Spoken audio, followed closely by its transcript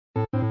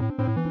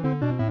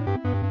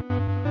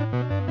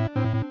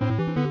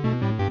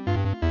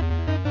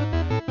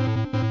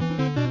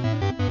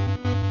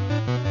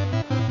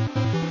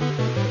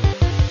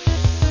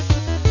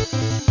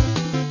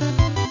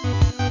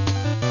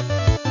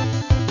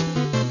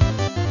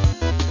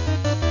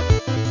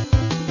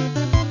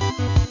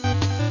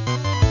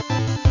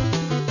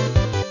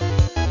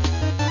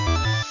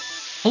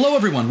Hello,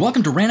 everyone.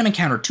 Welcome to Random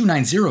Encounter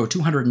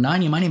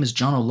 290-290. My name is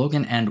John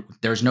O'Logan, and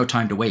there's no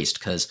time to waste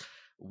because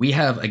we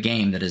have a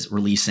game that is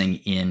releasing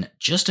in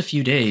just a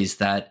few days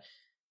that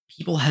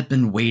people have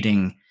been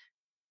waiting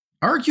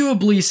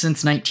arguably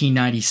since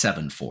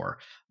 1997 for.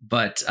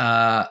 But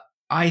I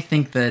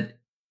think that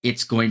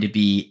it's going to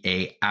be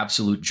a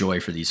absolute joy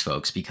for these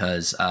folks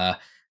because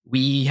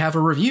we have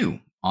a review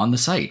on the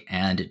site,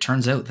 and it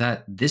turns out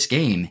that this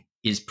game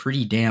is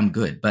pretty damn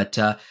good. But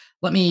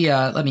let me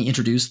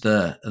introduce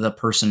the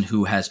person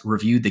who has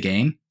reviewed the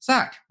game.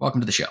 Zach, welcome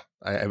to the show.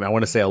 I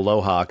want to say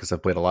aloha because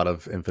I've played a lot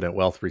of Infinite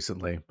Wealth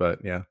recently, but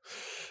yeah.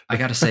 I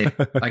gotta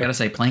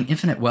say, playing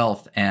Infinite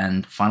Wealth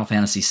and Final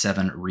Fantasy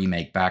VII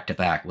Remake back to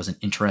back was an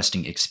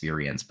interesting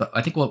experience. But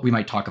I think we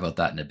might talk about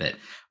that in a bit.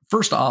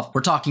 First off, we're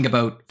talking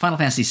about Final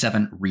Fantasy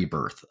VII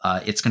Rebirth.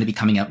 It's going to be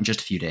coming out in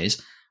just a few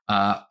days.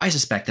 I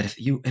suspect that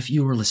if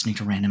you were listening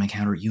to Random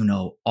Encounter, you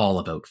know all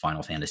about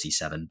Final Fantasy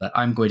VII. But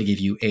I'm going to give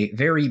you a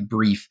very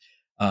brief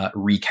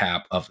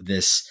recap of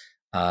this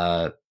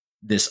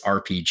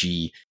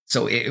RPG.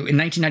 So in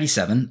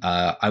 1997,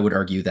 I would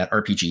argue that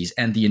RPGs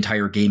and the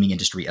entire gaming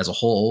industry as a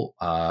whole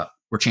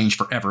were changed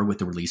forever with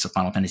the release of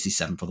Final Fantasy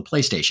VII for the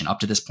PlayStation. Up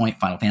to this point,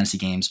 Final Fantasy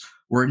games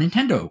were a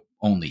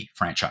Nintendo-only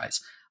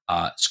franchise.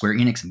 Square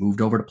Enix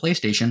moved over to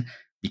PlayStation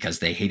because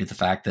they hated the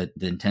fact that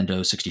the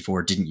Nintendo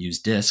 64 didn't use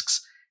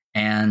discs.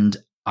 And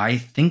I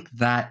think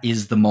that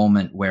is the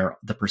moment where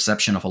the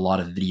perception of a lot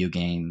of video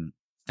game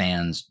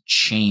fans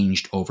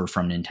changed over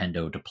from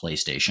Nintendo to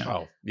PlayStation.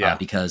 Oh, yeah.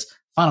 Because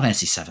Final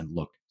Fantasy VII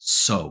looked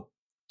so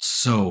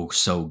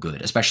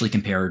good, especially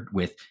compared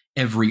with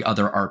every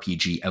other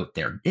RPG out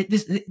there.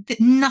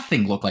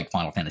 Nothing looked like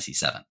Final Fantasy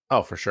VII.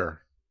 Oh, for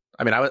sure.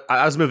 I mean,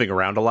 I was moving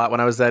around a lot when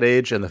I was that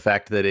age, and the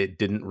fact that it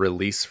didn't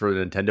release for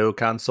the Nintendo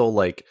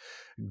console,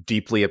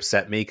 deeply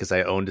upset me because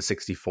I owned a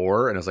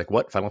 64 and I was like,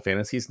 what, Final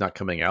Fantasy is not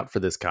coming out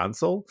for this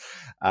console?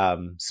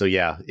 So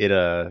yeah,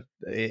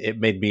 it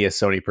made me a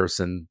Sony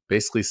person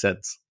basically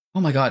since.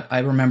 Oh my God. I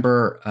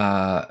remember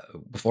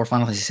before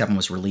Final Fantasy VII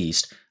was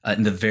released,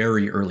 in the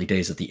very early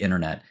days of the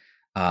internet,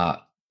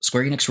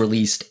 Square Enix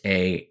released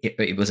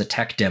it was a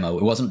tech demo.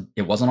 It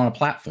wasn't on a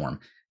platform.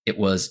 It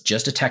was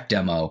just a tech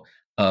demo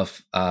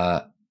of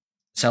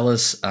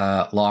Celes,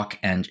 Locke,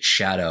 and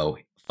Shadow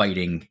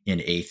fighting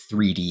in a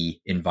 3D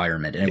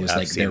environment. And it was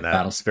like their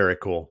battles. It's very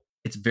cool.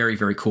 It's very,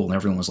 very cool. And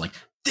everyone was like,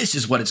 this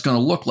is what it's going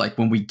to look like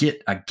when we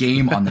get a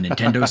game on the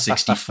Nintendo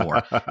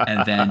 64.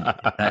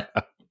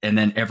 And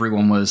then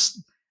everyone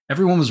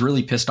was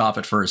really pissed off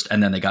at first.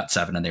 And then they got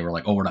 7 and they were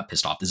like, oh, we're not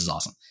pissed off. This is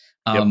awesome.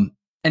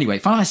 Anyway,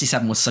 Final Fantasy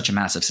VII was such a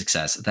massive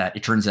success that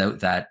it turns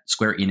out that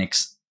Square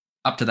Enix,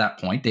 up to that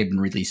point, they've been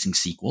releasing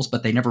sequels,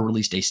 but they never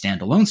released a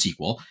standalone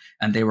sequel.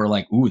 And they were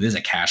like, ooh, this is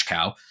a cash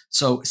cow.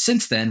 So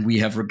since then, we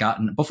have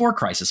gotten Before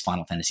Crisis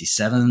Final Fantasy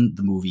VII,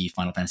 the movie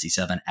Final Fantasy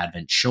VII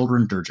Advent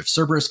Children, Dirge of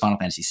Cerberus, Final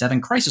Fantasy VII,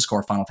 Crisis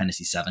Core Final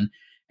Fantasy VII.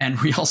 And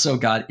we also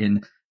got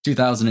in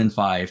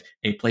 2005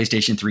 a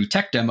PlayStation 3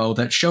 tech demo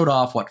that showed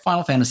off what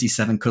Final Fantasy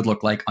VII could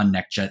look like on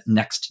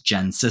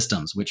next-gen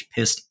systems, which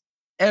pissed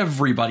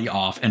everybody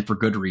off, and for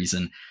good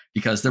reason,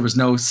 because there was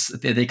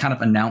they kind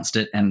of announced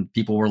it and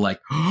people were like,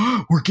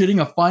 oh, we're getting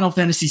a Final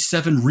Fantasy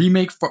VII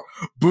remake for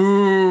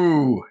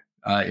boo.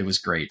 It was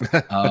great.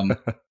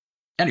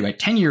 Anyway,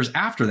 10 years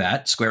after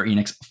that, Square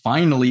Enix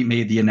finally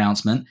made the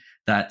announcement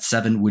that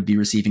 7 would be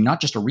receiving not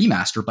just a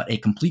remaster, but a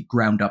complete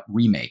ground up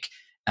remake.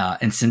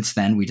 And since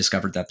then, we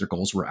discovered that their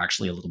goals were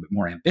actually a little bit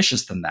more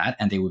ambitious than that,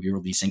 and they would be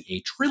releasing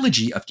a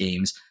trilogy of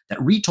games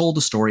that retold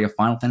the story of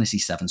Final Fantasy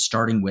VII,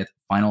 starting with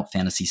Final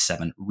Fantasy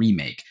VII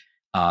Remake.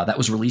 That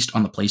was released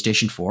on the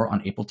PlayStation 4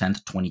 on April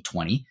 10th,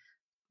 2020.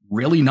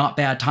 Really not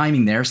bad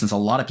timing there, since a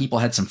lot of people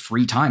had some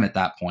free time at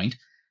that point.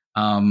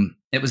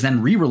 It was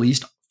then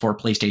re-released for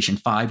PlayStation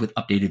 5 with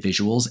updated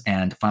visuals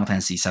and Final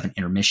Fantasy VII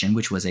Intermission,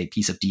 which was a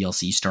piece of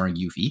DLC starring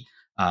Yuffie.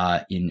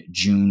 On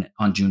June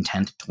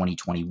 10th,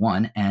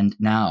 2021. And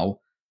now,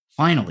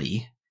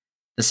 finally,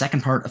 the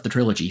second part of the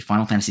trilogy,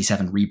 Final Fantasy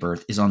VII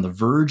Rebirth, is on the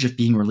verge of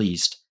being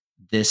released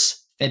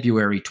this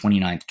February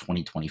 29th,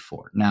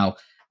 2024. Now,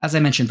 as I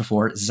mentioned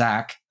before,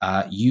 Zach,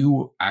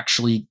 you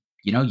actually,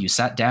 you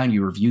sat down,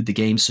 you reviewed the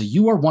game, so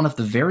you are one of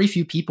the very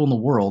few people in the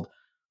world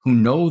who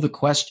know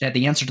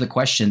the answer to the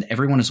question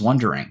everyone is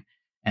wondering.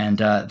 And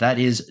that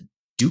is,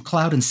 do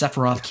Cloud and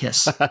Sephiroth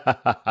kiss?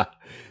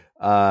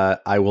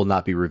 I will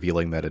not be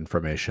revealing that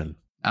information.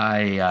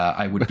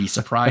 I would be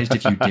surprised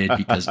if you did,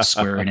 because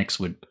Square Enix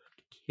would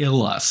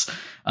kill us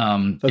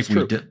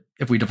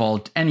if we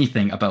divulged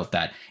anything about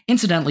that.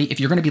 Incidentally,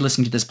 if you're going to be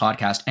listening to this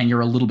podcast and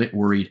you're a little bit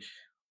worried,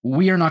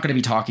 we are not going to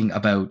be talking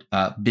about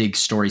big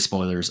story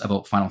spoilers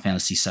about Final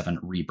Fantasy VII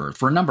Rebirth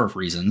for a number of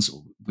reasons.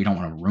 We don't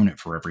want to ruin it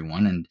for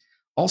everyone, and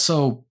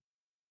also,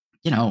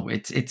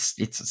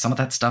 it's some of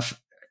that stuff.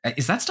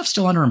 Is that stuff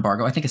still under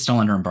embargo? I think it's still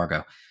under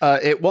embargo.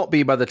 It won't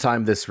be by the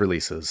time this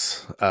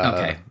releases.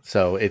 Okay.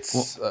 So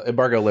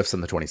embargo lifts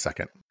on the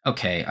 22nd.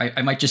 Okay.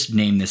 I might just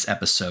name this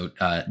episode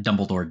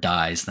Dumbledore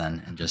Dies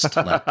then, and just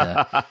let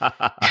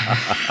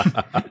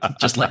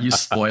just let you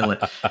spoil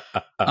it.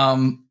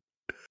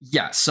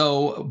 Yeah,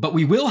 so, but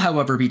we will,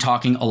 however, be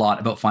talking a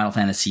lot about Final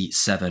Fantasy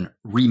VII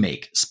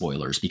Remake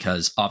spoilers,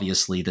 because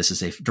obviously this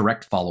is a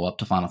direct follow up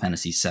to Final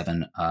Fantasy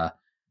VII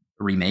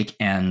Remake,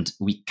 and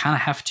we kind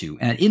of have to.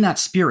 And in that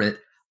spirit,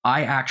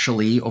 I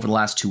actually, over the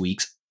last 2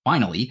 weeks,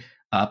 finally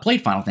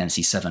played Final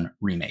Fantasy VII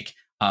Remake.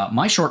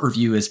 My short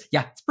review is,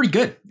 yeah, it's pretty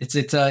good.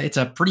 It's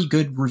a pretty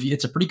good review.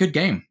 It's a pretty good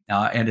game,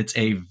 and it's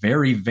a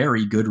very,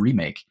 very good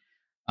remake.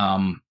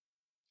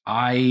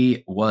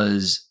 I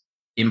was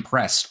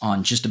impressed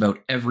on just about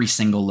every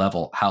single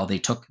level how they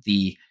took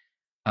the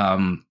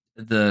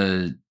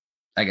the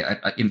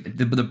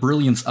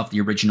brilliance of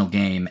the original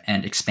game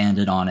and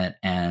expanded on it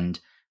and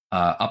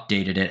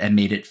updated it and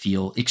made it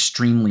feel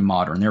extremely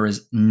modern. There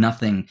is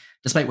nothing,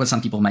 despite what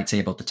some people might say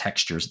about the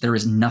textures, there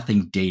is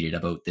nothing dated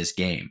about this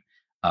game.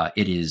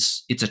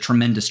 It's a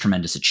tremendous,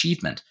 tremendous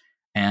achievement.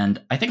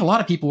 And I think a lot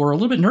of people were a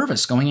little bit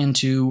nervous going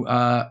into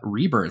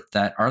Rebirth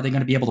that are they going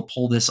to be able to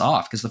pull this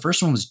off? Because the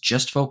first one was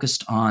just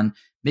focused on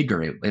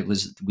Midgar. It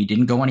was, we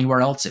didn't go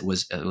anywhere else. It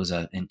was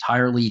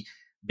entirely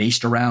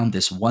based around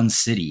this one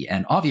city.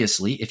 And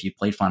obviously, if you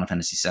played Final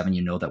Fantasy VII,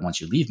 you know that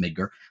once you leave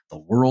Midgar, the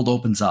world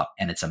opens up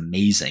and it's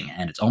amazing.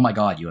 And it's, oh my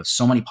God, you have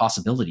so many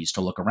possibilities to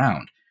look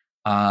around.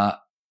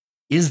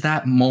 Is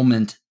that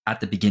moment at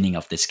the beginning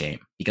of this game?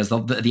 Because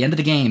the end of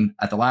the game,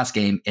 at the last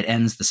game, it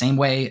ends the same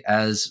way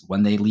as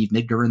when they leave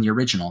Midgar in the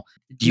original.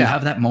 Do you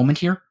have that moment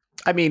here?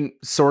 I mean,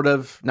 sort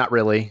of, not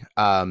really.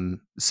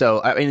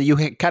 So, I mean, you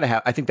kind of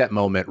have, I think that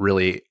moment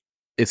really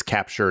is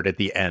captured at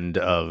the end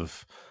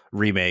of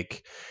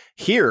Remake.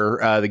 Here,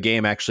 the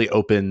game actually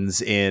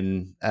opens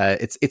in,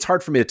 it's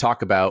hard for me to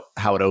talk about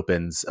how it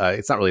opens.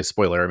 It's not really a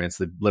spoiler. I mean, it's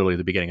literally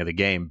the beginning of the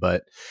game,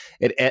 but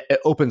it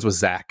opens with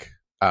Zack.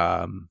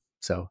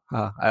 So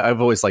I've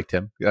always liked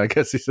him. I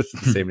guess he's just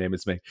the same name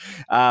as me.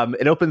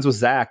 It opens with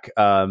Zack,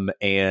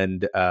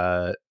 and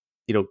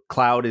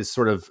Cloud is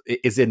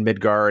is in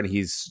Midgar, and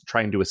he's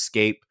trying to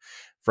escape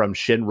from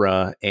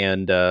Shinra,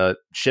 and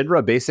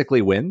Shinra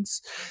basically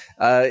wins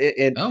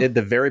in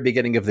the very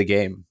beginning of the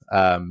game.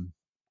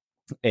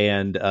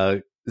 And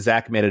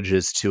Zack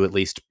manages to at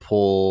least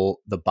pull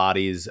the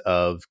bodies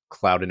of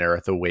Cloud and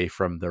Aerith away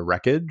from the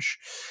wreckage,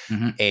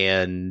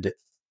 and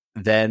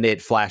then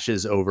it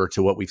flashes over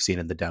to what we've seen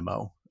in the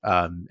demo.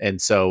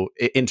 And so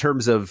in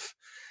terms of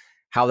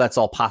how that's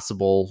all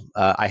possible,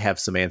 I have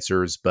some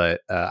answers,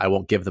 but I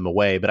won't give them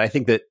away. But I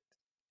think that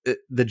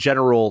the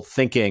general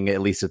thinking,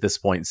 at least at this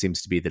point,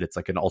 seems to be that it's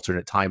like an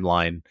alternate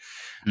timeline.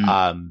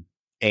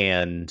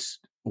 And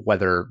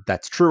whether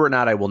that's true or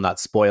not, I will not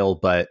spoil,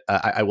 but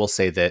I will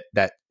say that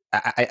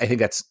I think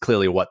that's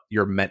clearly what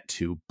you're meant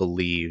to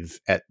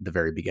believe at the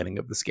very beginning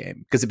of this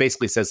game, because it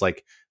basically says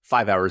like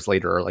 5 hours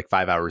later or like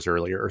 5 hours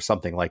earlier or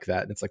something like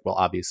that. And it's like, well,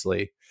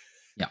 obviously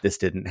this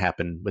didn't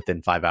happen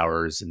within 5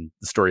 hours, and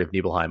the story of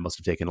Nibelheim must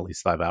have taken at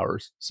least 5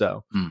 hours.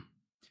 So,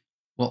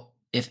 well,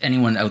 if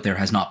anyone out there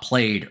has not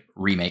played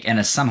Remake and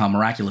has somehow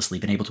miraculously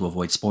been able to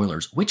avoid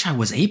spoilers, which I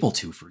was able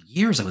to for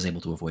years, I was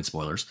able to avoid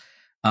spoilers.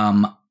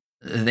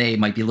 They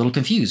might be a little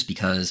confused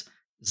because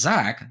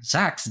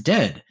Zack's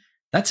dead.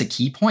 That's a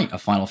key point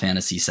of Final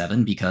Fantasy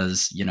VII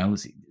because,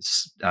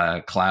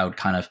 Cloud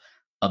kind of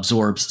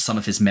absorbs some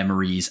of his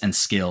memories and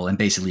skill and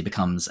basically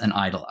becomes an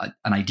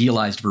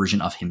idealized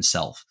version of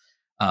himself.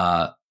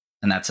 And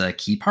that's a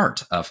key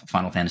part of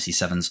Final Fantasy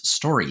VII's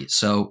story.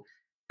 So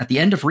at the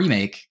end of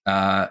Remake,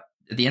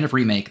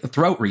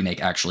 throughout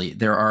Remake, actually,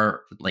 there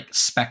are like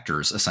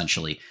specters,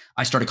 essentially.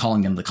 I started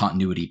calling them the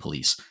continuity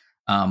police.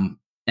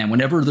 And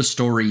whenever the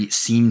story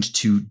seemed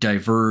to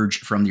diverge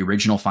from the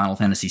original Final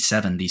Fantasy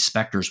VII, these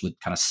specters would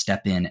kind of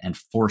step in and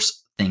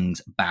force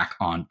things back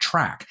on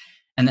track.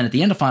 And then at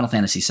the end of Final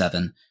Fantasy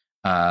VII,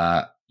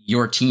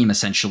 your team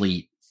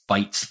essentially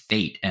fights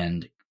fate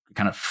and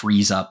kind of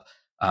frees up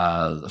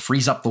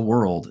the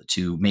world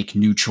to make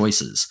new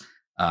choices,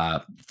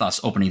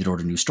 thus opening the door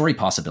to new story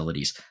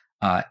possibilities.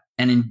 And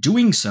in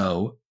doing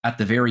so, at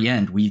the very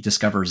end, we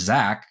discover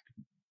Zack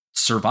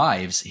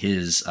survives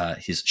his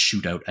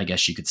shootout, I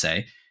guess you could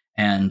say,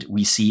 and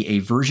we see a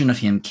version of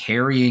him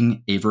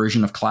carrying a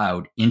version of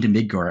Cloud into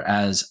Midgar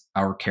as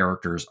our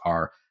characters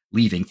are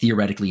leaving,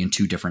 theoretically in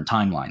two different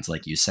timelines,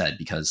 like you said.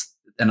 Because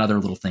another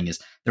little thing is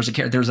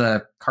there's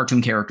a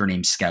cartoon character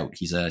named Scout.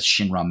 He's a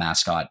Shinra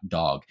mascot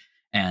dog,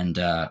 and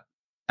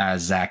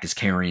as Zack is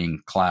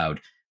carrying Cloud,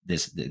 I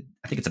think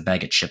it's a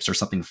bag of chips or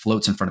something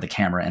floats in front of the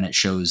camera, and it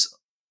shows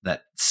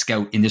that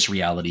Scout in this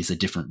reality is a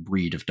different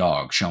breed of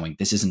dog, showing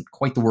this isn't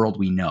quite the world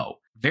we know.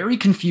 Very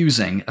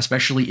confusing,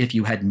 especially if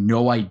you had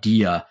no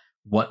idea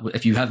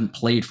if you haven't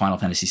played Final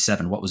Fantasy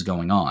VII, what was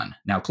going on.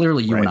 Now,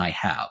 clearly you and I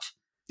have.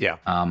 Yeah.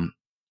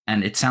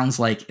 And it sounds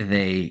like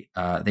they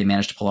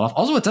managed to pull it off.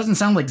 Also, it doesn't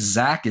sound like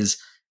it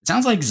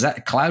sounds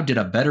like Cloud did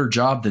a better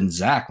job than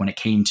Zack when it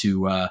came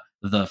to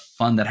the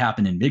fun that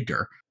happened in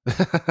Midgar.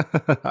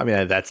 I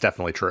mean, that's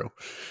definitely true.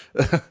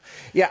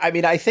 Yeah, I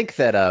mean, I think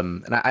that,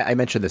 and I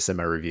mentioned this in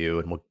my review,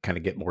 and we'll kind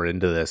of get more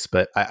into this,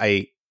 but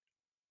I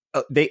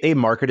they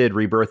marketed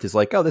Rebirth as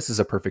like, oh, this is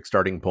a perfect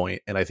starting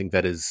point, and I think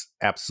that is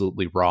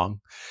absolutely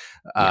wrong.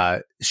 Yeah.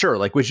 Sure,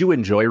 like, would you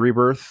enjoy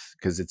Rebirth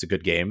because it's a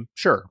good game?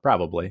 Sure,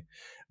 probably.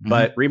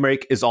 But Hmm.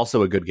 Remake is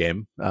also a good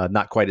game.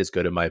 Not quite as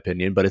good in my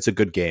opinion, but it's a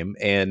good game.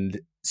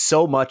 And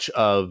so much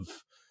of,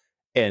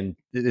 and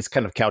this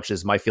kind of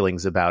couches my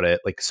feelings about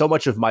it, like so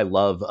much of my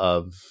love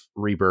of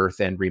Rebirth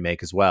and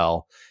Remake as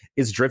well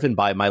is driven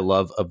by my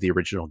love of the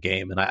original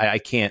game. And I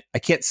can't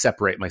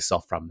separate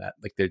myself from that.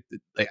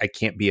 I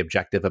can't be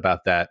objective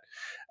about that.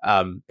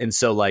 And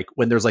so like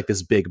when there's like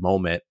this big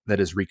moment that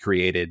is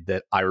recreated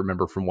that I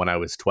remember from when I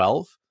was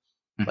 12,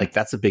 like Hmm.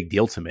 that's a big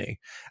deal to me.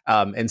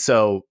 And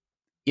so,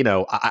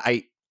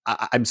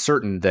 I'm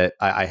certain that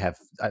I have.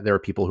 There are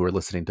people who are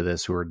listening to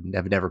this who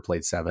have never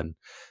played Seven.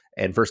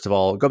 And first of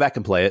all, go back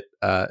and play it,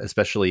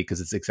 especially because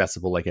it's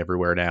accessible like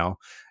everywhere now,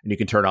 and you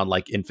can turn on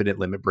like infinite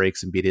limit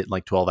breaks and beat it in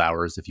like 12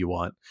 hours if you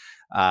want.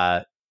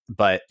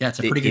 But Yeah, it's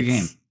a pretty good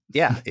it's game.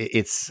 yeah,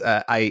 it's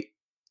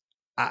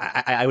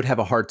I would have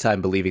a hard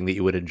time believing that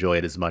you would enjoy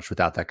it as much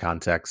without that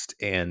context,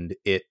 and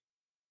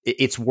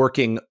it's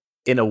working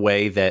in a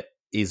way that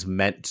is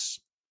meant.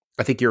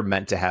 I think you're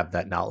meant to have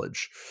that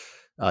knowledge,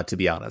 to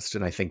be honest,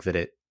 and I think that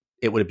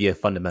it would be a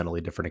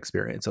fundamentally different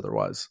experience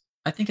otherwise.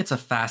 I think it's a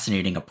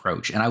fascinating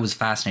approach, and I was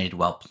fascinated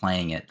while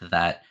playing it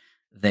that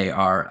they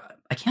are.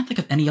 I can't think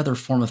of any other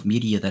form of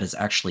media that has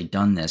actually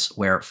done this,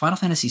 where Final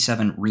Fantasy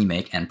VII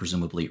Remake and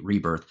presumably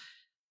Rebirth,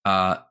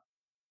 uh,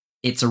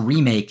 it's a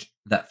remake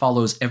that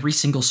follows every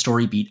single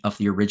story beat of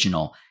the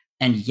original,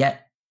 and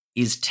yet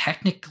is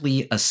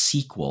technically a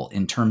sequel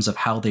in terms of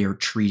how they are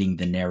treating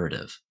the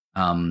narrative.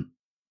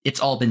 It's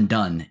all been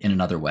done in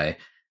another way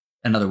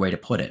to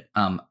put it.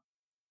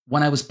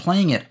 When I was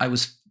playing it, I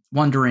was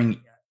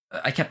wondering,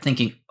 I kept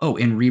thinking, oh,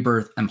 in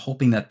Rebirth, I'm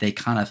hoping that they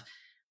kind of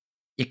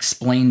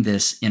explain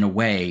this in a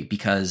way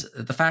because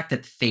the fact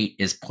that fate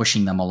is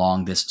pushing them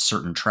along this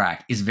certain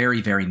track is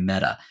very, very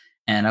meta.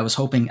 And I was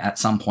hoping at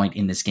some point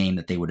in this game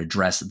that they would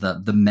address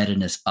the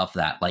meta-ness of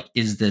that. Like,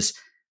 is this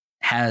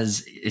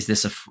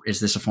a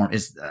form,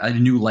 is a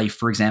new life,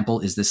 for example,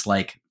 is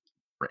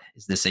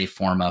this a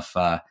form of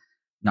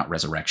not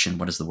resurrection?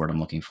 What is the word I'm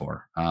looking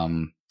for?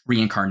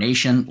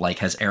 Reincarnation. Like,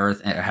 have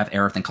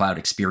Aerith and Cloud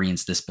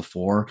experienced this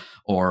before,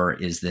 or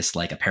is this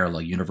like a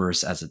parallel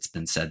universe, as it's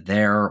been said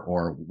there,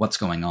 or what's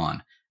going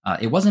on?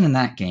 It wasn't in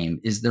that game.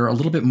 Is there a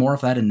little bit more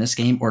of that in this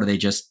game, or do they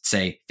just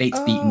say fate's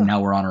beaten, now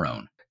we're on our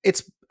own?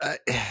 It's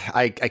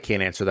I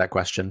can't answer that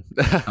question.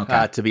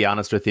 Okay. To be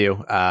honest with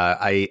you,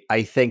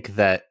 I think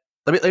that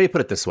let me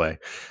put it this way.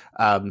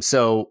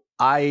 So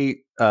I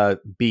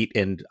beat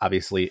and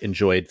obviously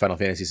enjoyed Final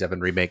Fantasy VII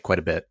Remake quite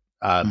a bit,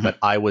 Hmm. but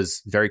I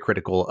was very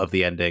critical of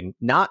the ending,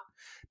 not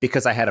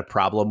because I had a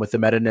problem with the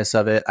meta-ness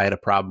of it. I had a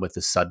problem with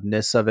the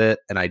suddenness of it,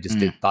 and I just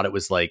Mm. thought it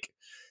was like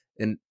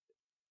an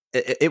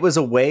it was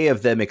a way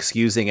of them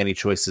excusing any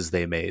choices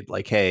they made.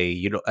 Like,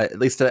 hey, at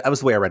least that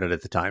was the way I read it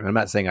at the time. I'm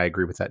not saying I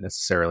agree with that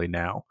necessarily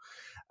now.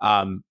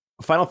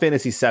 Final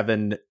Fantasy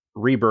VII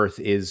Rebirth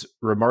is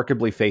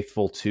remarkably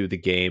faithful to the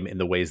game in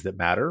the ways that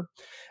matter.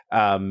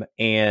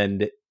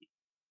 And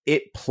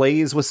it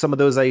plays with some of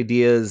those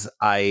ideas.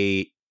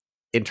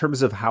 In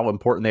terms of how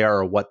important they are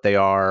or what they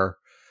are,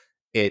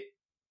 it,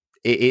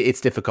 it's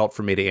difficult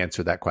for me to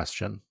answer that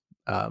question.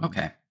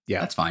 Okay,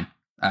 Yeah. that's fine.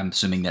 I'm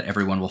assuming that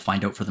everyone will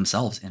find out for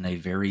themselves in a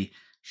very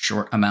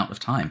short amount of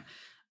time.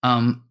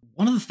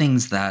 One of the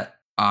things that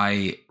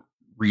I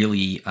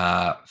really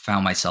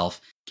found myself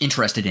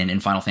interested in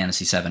Final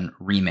Fantasy VII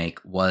Remake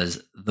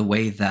was the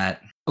way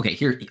that. Okay,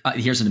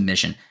 here's an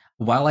admission.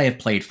 While I have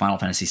played Final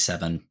Fantasy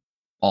VII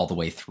all the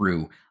way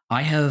through,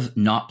 I have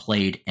not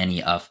played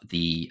any of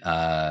the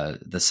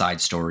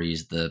side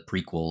stories, the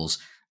prequels.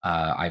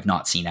 I've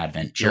not seen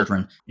Advent You're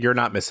Children. you're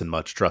not missing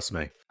much, trust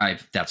me.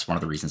 That's one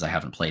of the reasons I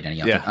haven't played any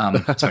of Yeah.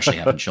 it. Especially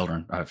having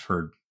children. I've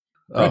heard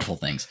Oh, dreadful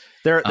things.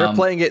 they're Um,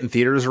 playing it in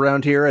theaters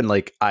around here, and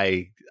like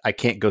I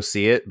can't go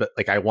see it, but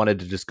like I wanted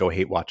to just go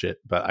hate watch it,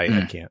 but I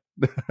mm. can't.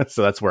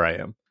 So that's where I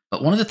am.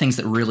 But one of the things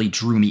that really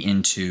drew me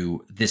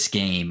into this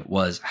game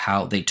was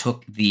how they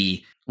took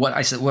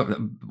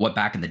what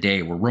back in the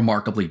day were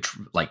remarkably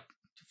like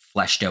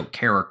fleshed out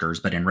characters,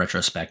 but in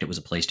retrospect, it was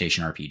a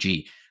PlayStation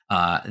RPG.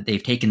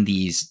 They've taken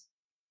these,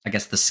 I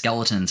guess, the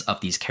skeletons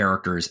of these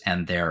characters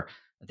and their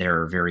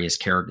their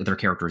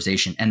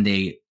characterization, and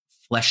they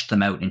fleshed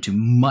them out into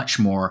much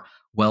more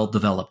well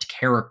developed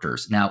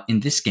characters. Now, in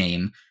this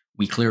game,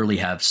 we clearly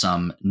have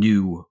some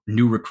new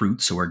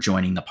recruits who are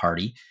joining the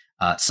party.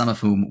 Some of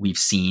whom we've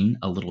seen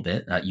a little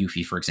bit.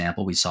 Yuffie, for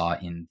example, we saw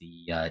in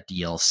the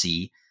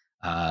DLC.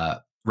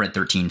 Red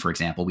 13, for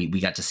example, we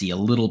got to see a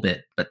little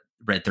bit, but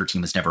Red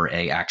 13 was never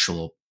a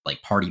actual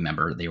like party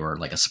member. They were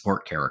like a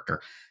support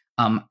character.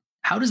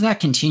 How does that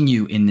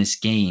continue in this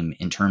game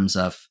in terms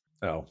of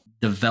Oh,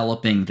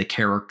 developing the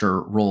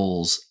character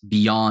roles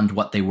beyond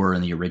what they were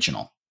in the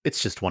original?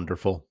 it's just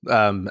wonderful.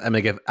 I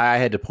mean, if I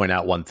had to point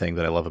out one thing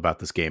that I love about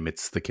this game,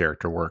 it's the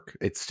character work.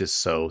 It's just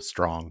so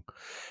strong.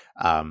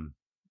 Um,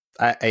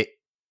 I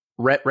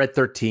Red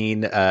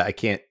 13, I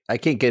can't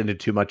get into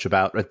too much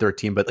about Red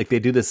 13, but like they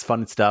do this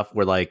fun stuff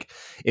where like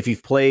if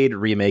you've played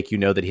Remake, you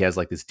know that he has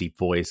like this deep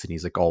voice and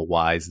he's like all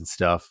wise and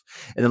stuff.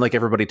 And then like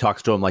everybody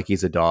talks to him like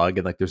he's a dog,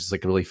 and like there's this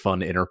like really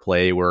fun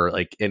interplay where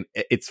like, and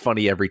it's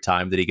funny every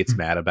time that he gets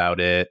mad about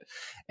it.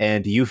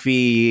 And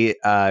Yuffie,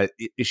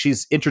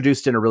 she's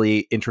introduced in a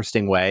really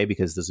interesting way,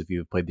 because those of you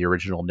who've played the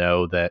original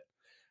know that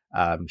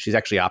she's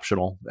actually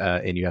optional,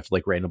 and you have to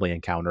like randomly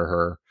encounter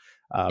her.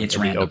 It's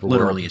random.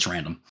 Literally, it's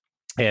random.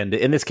 And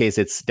in this case,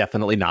 it's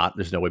definitely not.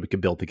 There's no way we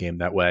could build the game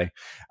that way.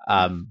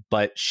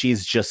 But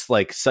she's just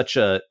like such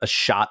a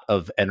shot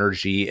of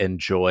energy and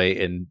joy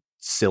and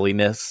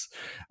silliness,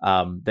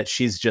 that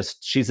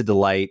she's a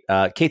delight.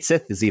 Kate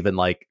Sith is even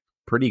like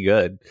pretty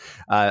good.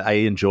 I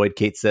enjoyed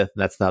Kate Sith,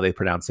 and that's how they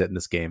pronounce it in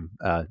this game,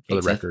 for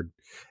the record.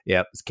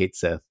 Yeah, it's Kate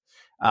Sith.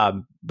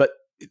 But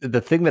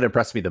the thing that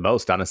impressed me the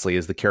most, honestly,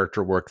 is the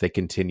character work they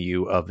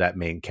continue of that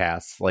main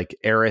cast. Like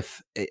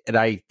Aerith, and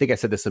I think I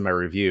said this in my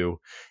review,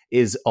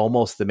 is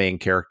almost the main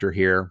character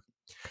here.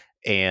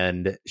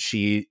 And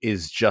she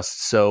is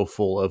just so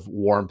full of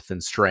warmth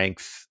and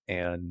strength,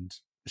 and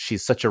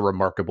she's such a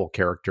remarkable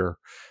character.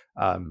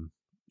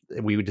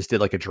 We just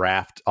did like a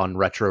draft on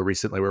Retro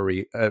recently where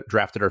we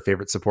drafted our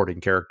favorite supporting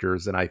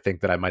characters, and I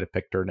think that I might have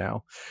picked her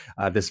now,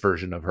 this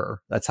version of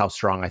her. That's how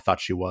strong I thought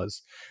she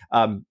was.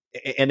 And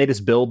they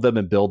just build them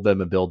and build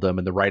them and build them,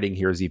 and the writing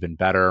here is even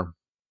better.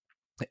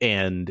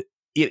 And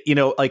if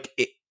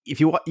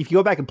you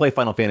go back and play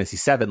Final Fantasy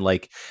VII,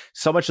 like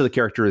so much of the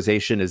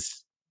characterization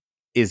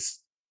is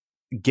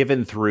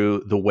given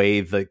through the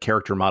way the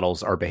character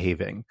models are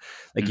behaving.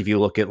 Like if you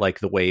look at like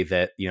the way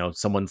that,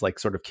 someone's like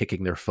sort of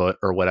kicking their foot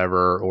or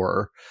whatever,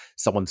 or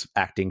someone's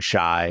acting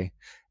shy,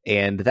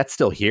 and that's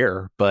still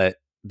here, but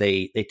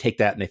they take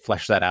that and they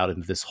flesh that out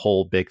into this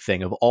whole big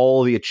thing of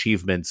all the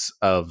achievements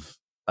of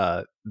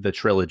the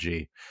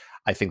trilogy.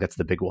 I think that's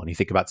the big one. You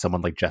think about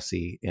someone like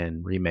Jesse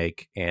in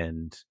Remake,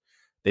 and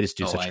they just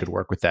do such good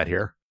work with that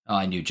here. Oh,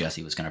 I knew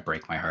Jesse was going to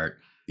break my heart.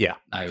 Yeah,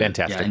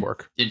 fantastic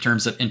work. In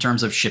terms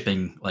of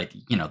shipping, like,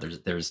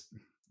 there's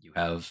you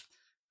have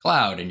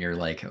Cloud, and you're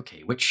like,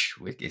 okay, which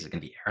is it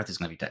going to be? Aerith is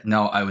going to be?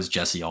 No, I was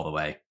Jesse all the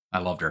way. I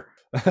loved her.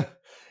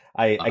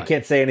 I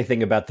can't say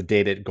anything about the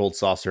date at Gold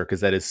Saucer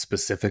because that is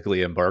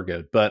specifically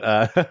embargoed. But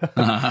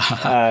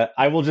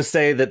I will just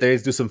say that they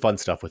do some fun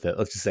stuff with it.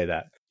 Let's just say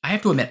that. I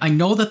have to admit, I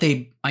know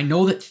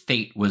that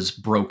Fate was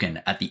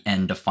broken at the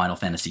end of Final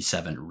Fantasy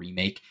VII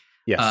Remake.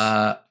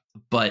 Yes,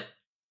 but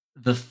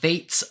the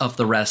fates of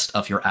the rest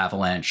of your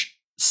Avalanche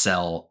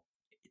cell,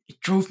 it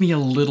drove me a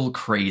little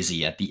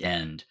crazy at the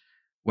end,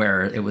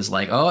 where it was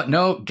like, oh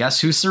no, guess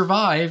who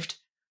survived?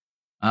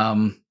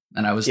 And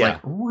I was like,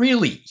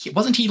 really?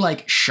 Wasn't he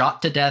like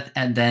shot to death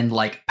and then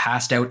like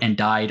passed out and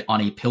died on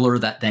a pillar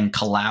that then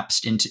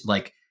collapsed into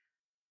like,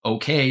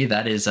 okay,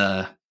 that is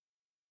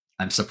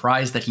I'm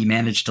surprised that he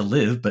managed to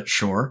live, but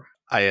sure.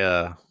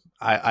 I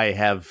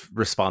have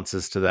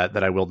responses to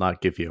that I will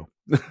not give you.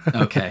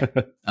 Okay.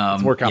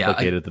 It's more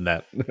complicated than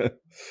that.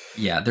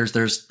 Yeah,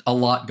 there's a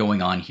lot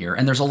going on here,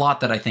 and there's a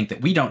lot that I think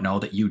that we don't know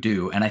that you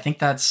do, and I think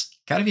that's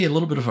got to be a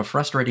little bit of a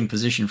frustrating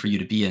position for you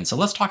to be in. So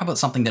let's talk about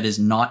something that is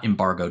not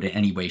embargoed in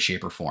any way,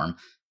 shape, or form.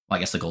 Well, I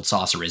guess the Gold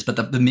Saucer is,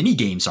 but the mini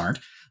games aren't.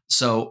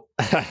 So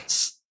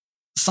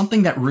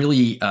something that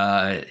really,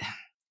 I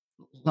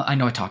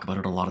know I talk about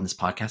it a lot on this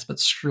podcast, but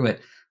screw it.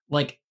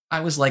 Like, I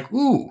was like,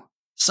 ooh,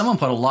 someone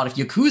put a lot of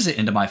Yakuza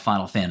into my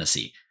Final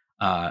Fantasy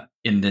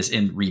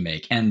in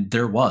Remake, and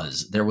there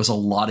was a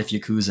lot of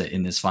Yakuza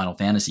in this Final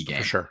Fantasy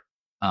game. For sure.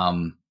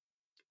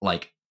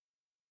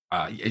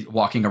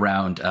 Walking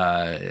around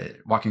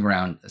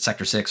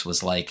Sector 6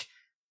 was like,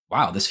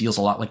 wow, this feels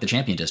a lot like the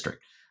Champion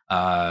District.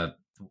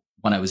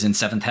 When I was in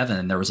Seventh Heaven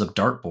and there was a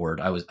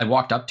dartboard, I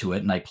walked up to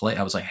it and I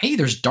was like, hey,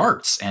 there's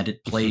darts, and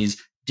it plays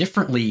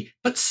differently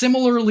but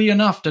similarly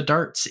enough to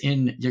darts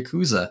in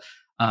Yakuza.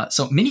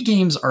 So mini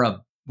games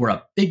were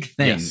a big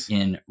thing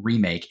in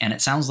Remake, and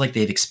it sounds like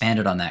they've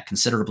expanded on that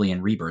considerably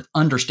in Rebirth,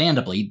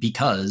 understandably,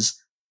 because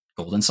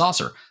Golden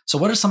Saucer. So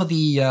what are some of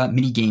the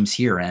mini games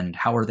here, and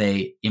how are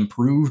they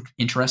improved,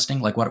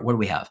 interesting? Like, what do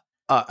we have?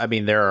 I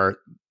mean, there are,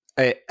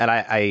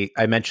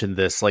 I mentioned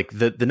this, like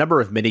the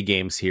number of mini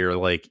games here,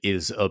 like,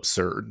 is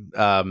absurd.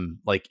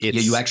 Like,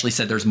 it's, you actually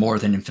said there's more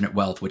than Infinite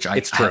Wealth, which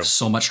I have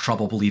so much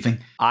trouble believing.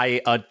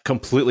 I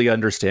completely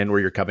understand where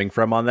you're coming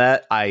from on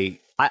that.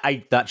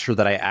 I'm not sure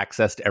that I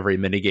accessed every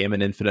minigame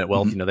in Infinite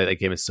Wealth. Mm-hmm. That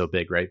game is so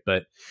big, right?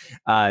 But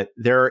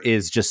there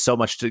is just so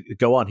much to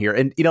go on here.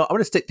 And, I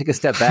want to take a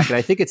step back. And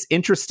I think it's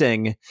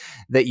interesting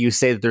that you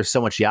say that there's so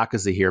much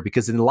Yakuza here,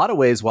 because in a lot of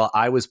ways, while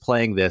I was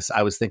playing this,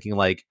 I was thinking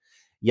like,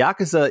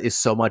 Yakuza is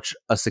so much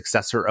a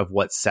successor of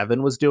what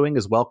 7 was doing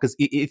as well. Because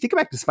you think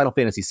back to Final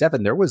Fantasy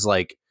 7, there was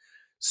like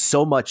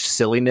so much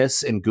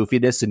silliness and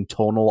goofiness and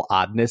tonal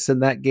oddness in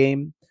that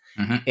game.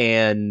 Mm-hmm.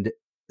 And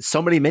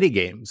so many mini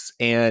games,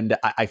 and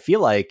I feel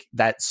like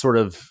that sort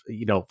of,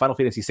 Final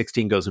Fantasy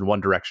 16 goes in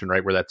one direction,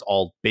 right, where that's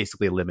all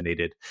basically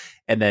eliminated,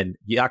 and then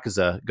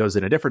Yakuza goes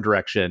in a different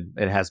direction.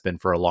 It has been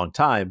for a long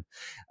time,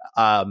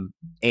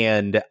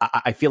 and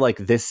I feel like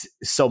this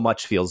so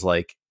much feels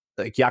like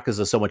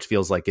Yakuza so much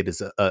feels like it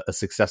is a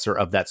successor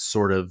of that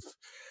sort of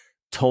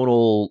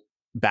tonal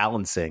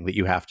balancing that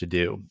you have to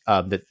do,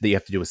 that you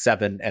have to do with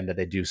 7, and that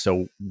they do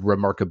so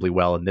remarkably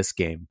well in this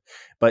game.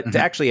 But to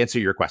actually answer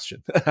your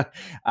question,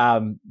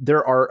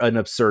 there are an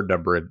absurd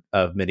number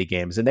of mini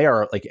games, and they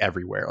are like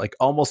everywhere. Like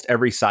almost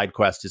every side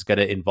quest is going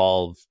to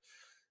involve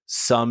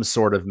some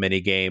sort of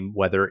mini game,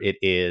 whether it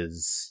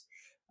is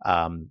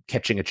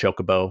catching a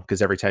chocobo,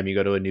 because every time you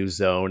go to a new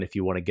zone, if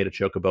you want to get a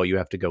chocobo, you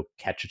have to go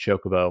catch a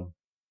chocobo,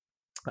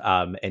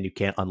 and you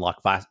can't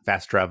unlock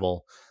fast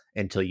travel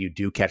until you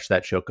do catch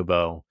that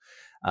chocobo.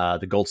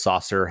 The Gold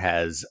Saucer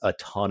has a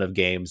ton of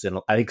games, and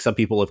I think some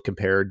people have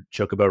compared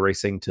Chocobo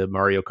Racing to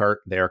Mario Kart.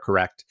 They are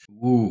correct.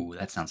 Ooh,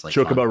 that sounds like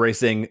Chocobo fun.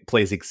 Racing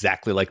plays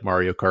exactly like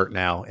Mario Kart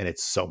now, and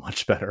it's so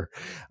much better.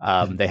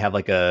 They have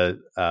like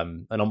an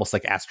almost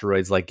like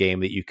Asteroids-like game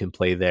that you can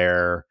play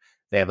there.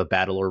 They have a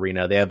battle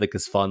arena. They have like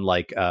this fun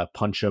like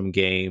punch 'em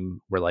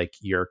game where like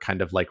you're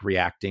kind of like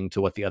reacting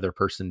to what the other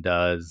person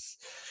does.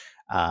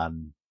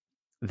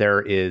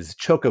 There is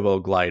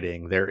chocobo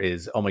gliding. There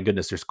is, oh my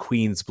goodness, there's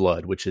Queen's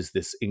Blood, which is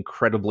this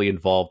incredibly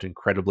involved,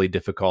 incredibly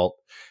difficult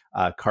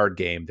card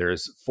game.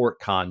 There's Fort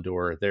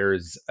Condor.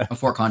 There's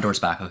Fort Condor's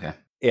back. Okay.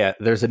 Yeah,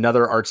 there's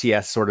another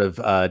RTS sort of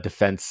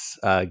defense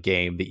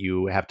game that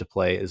you have to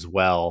play as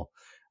well.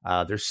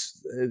 There's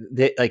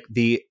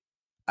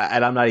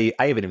and I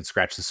haven't even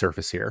scratched the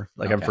surface here.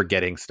 Like okay. I'm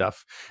forgetting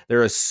stuff.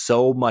 There is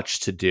so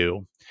much to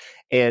do,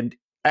 and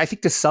I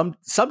think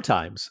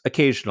sometimes,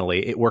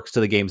 occasionally, it works to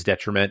the game's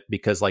detriment,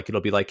 because like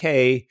it'll be like,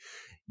 hey,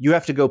 you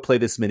have to go play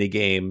this mini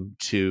game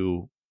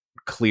to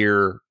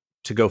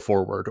go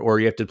forward, or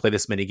you have to play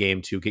this mini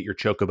game to get your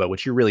chocobo,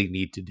 which you really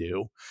need to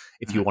do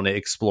if you want to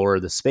explore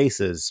the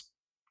spaces.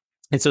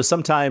 And so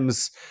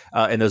sometimes,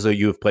 and those of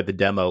you who have played the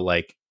demo,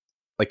 like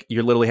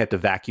you literally have to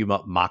vacuum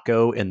up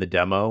Mako in the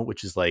demo,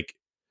 which is like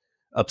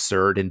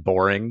absurd and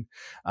boring.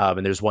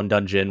 And there's one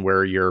dungeon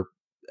where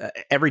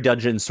every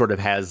dungeon sort of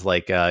has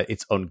like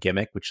its own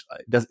gimmick, which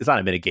it's not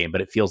a mini game,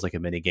 but it feels like a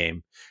mini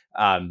game.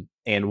 And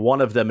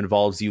one of them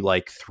involves you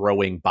like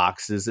throwing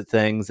boxes at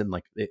things, and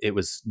like it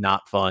was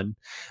not fun,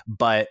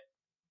 but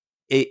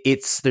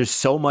there's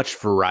so much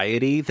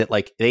variety that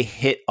like they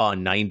hit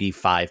on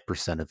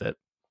 95% of it,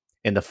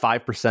 and the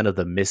 5% of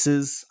the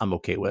misses I'm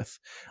okay with.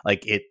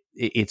 Like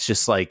it's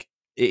just like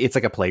it's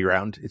like a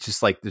playground. It's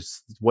just like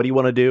this. What do you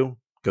want to do?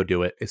 Go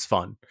do it. It's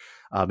fun.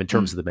 In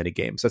terms of the mini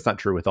games, that's not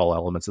true with all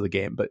elements of the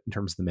game, but in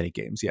terms of the mini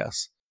games,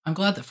 yes. I'm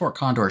glad that Fort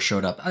Condor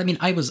showed up. I mean,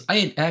 I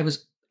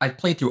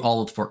played through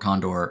all of the Fort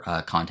Condor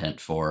content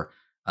for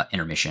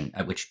Intermission,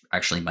 which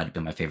actually might have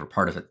been my favorite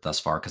part of it thus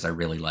far, because I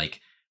really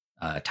like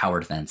tower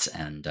defense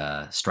and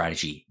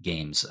strategy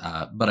games.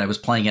 But I was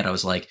playing it, I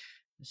was like,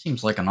 it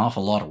seems like an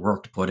awful lot of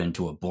work to put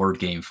into a board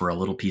game for a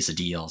little piece of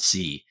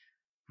DLC.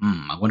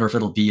 I wonder if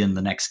it'll be in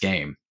the next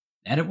game.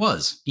 And it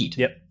was. Neat.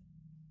 Yep.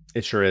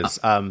 It sure is.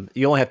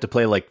 You only have to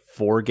play like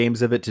 4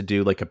 games of it to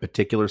do like a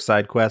particular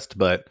side quest,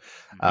 but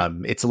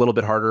it's a little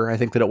bit harder, I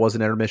think, than it was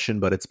in Intermission,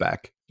 but it's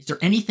back. Is there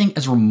anything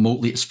as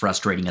remotely as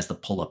frustrating as the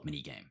pull-up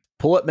minigame?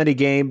 Pull-up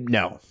minigame?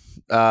 No.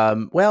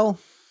 Well,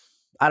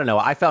 I don't know.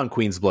 I found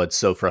Queen's Blood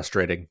so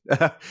frustrating.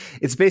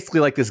 It's basically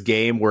like this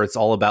game where it's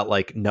all about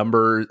like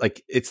numbers.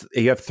 Like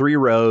you have 3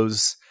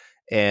 rows,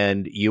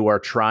 and you are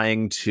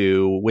trying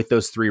to, with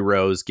those 3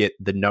 rows, get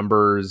the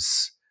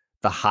numbers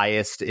the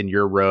highest in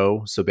your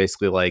row. So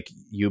basically, like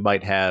you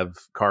might have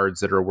cards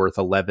that are worth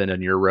 11 in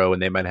your row,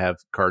 and they might have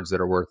cards that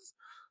are worth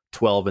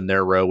 12 in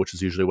their row, which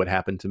is usually what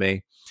happened to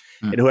me.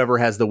 And whoever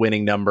has the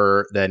winning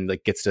number then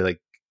like gets to like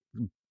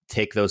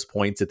take those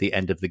points at the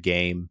end of the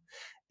game.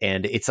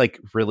 And it's like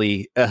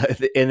really,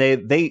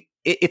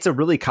 it's a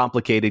really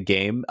complicated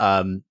game.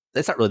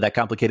 It's not really that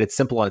complicated. It's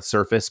simple on its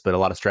surface, but a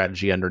lot of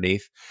strategy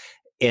underneath.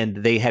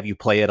 And they have you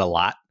play it a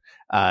lot.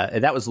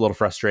 And that was a little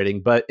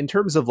frustrating. But in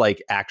terms of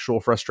like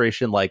actual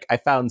frustration, like I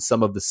found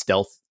some of the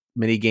stealth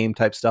mini game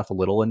type stuff a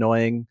little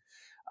annoying.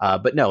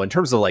 But no, in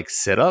terms of like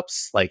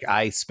sit-ups, like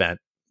I spent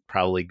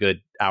probably a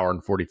good hour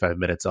and 45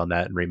 minutes on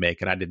that in Remake,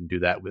 and I didn't do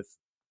that with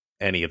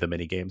any of the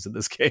mini games in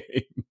this game.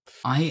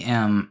 I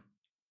am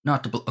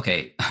not to...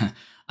 Okay,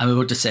 I'm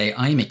about to say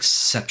I am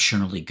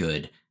exceptionally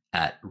good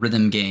at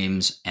rhythm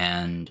games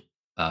and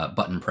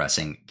button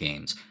pressing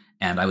games.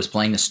 And I was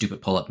playing this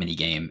stupid pull-up mini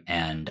game,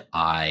 and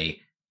I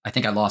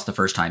think I lost the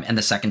first time, and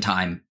the second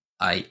time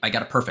I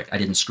got it perfect. I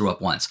didn't screw up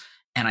once,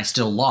 and I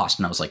still lost.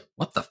 And I was like,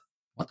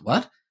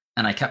 what?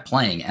 And I kept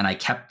playing, and I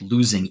kept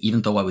losing,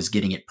 even though I was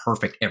getting it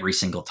perfect every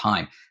single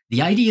time.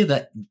 The idea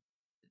that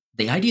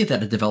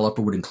a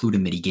developer would include a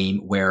mini game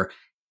where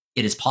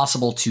it is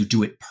possible to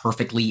do it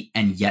perfectly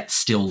and yet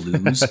still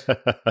lose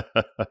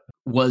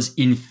was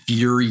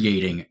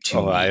infuriating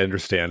to me. I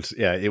understand.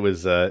 Yeah, it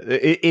was.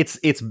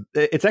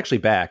 It's actually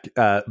back,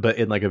 but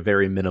in like a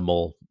very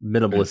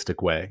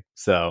minimalistic way.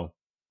 So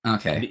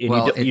Okay.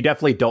 And you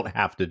definitely don't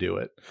have to do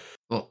it.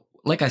 Well,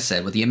 like I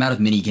said, with the amount of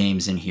mini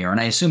games in here, and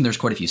I assume there's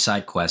quite a few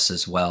side quests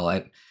as well.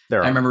 I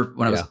remember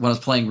when I was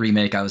playing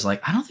Remake, I was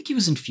like, I don't think he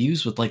was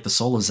infused with like the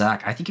soul of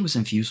Zack. I think he was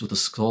infused with the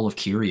soul of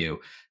Kiryu.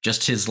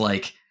 Just his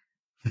like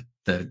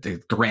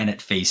the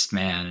granite faced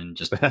man, and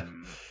just I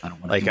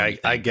don't want to.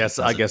 Like I guess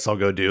I'll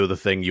go do the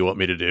thing you want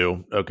me to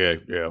do. Okay,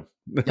 yeah.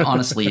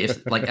 Honestly,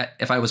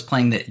 if I was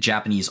playing the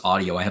Japanese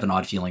audio, I have an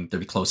odd feeling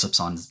there'd be close ups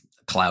on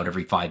Cloud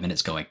every 5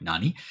 minutes going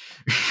Nani.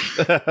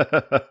 That's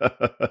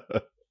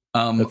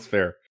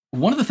fair.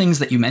 One of the things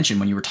that you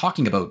mentioned when you were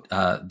talking about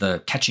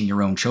the catching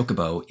your own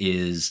chocobo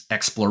is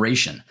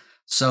exploration.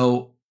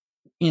 So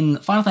in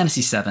Final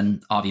Fantasy VII,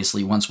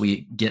 obviously, once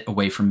we get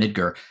away from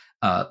Midgar,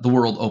 the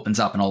world opens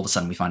up, and all of a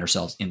sudden we find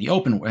ourselves in the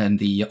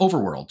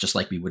overworld, just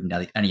like we would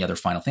in any other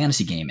Final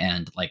Fantasy game,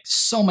 and like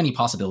so many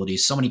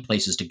possibilities, so many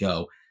places to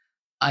go.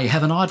 I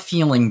have an odd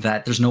feeling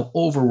that there's no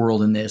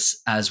overworld in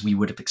this as we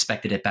would have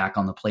expected it back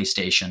on the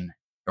PlayStation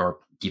or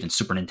even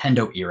Super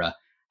Nintendo era.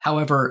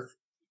 However,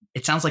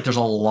 it sounds like there's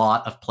a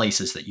lot of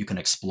places that you can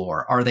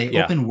explore. Are they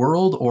open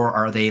world, or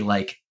are they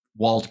like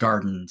walled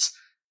gardens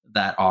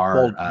that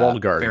are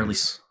walled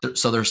gardens?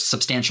 So there's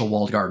substantial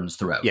walled gardens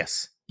throughout.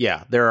 Yes.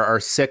 Yeah, there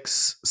are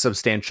 6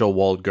 substantial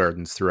walled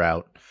gardens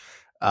throughout.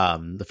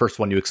 The first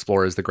one you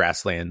explore is the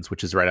grasslands,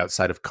 which is right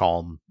outside of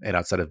Calm and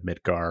outside of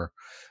Midgar.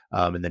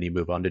 And then you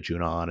move on to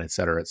Junon, et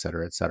cetera, et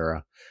cetera, et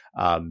cetera.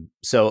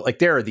 So like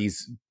there are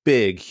these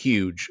big,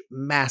 huge,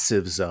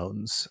 massive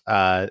zones.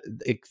 There's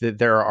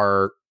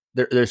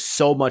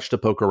so much to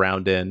poke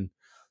around in,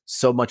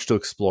 so much to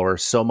explore,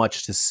 so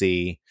much to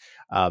see.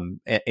 And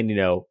you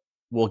know,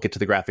 we'll get to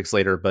the graphics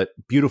later, but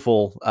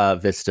beautiful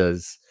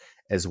vistas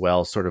as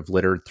well, sort of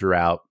littered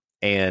throughout.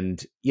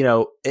 And, you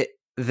know,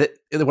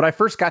 when I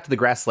first got to the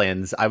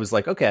grasslands, I was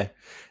like, okay,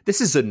 this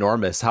is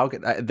enormous.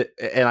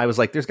 And I was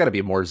like, there's got to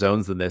be more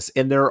zones than this.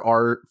 And there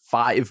are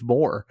 5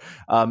 more.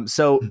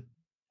 So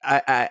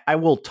I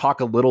will talk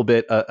a little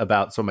bit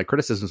about some of my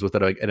criticisms with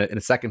it in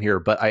a second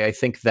here. But I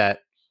think that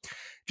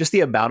just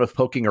the amount of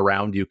poking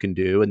around you can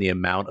do, and the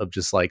amount of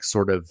just like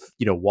sort of,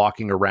 you know,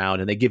 walking around,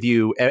 and they give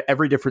you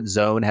every different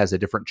zone has a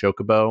different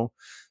chocobo.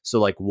 So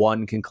like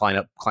one can climb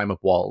up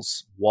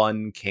walls.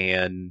 One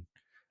can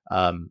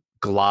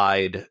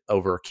glide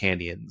over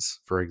canyons,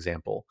 for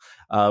example.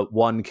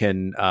 One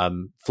can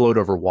float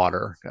over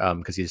water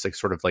because he's like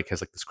sort of like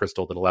has like this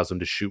crystal that allows him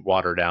to shoot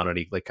water down, and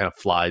he like kind of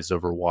flies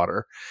over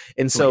water.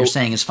 And so what you're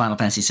saying is Final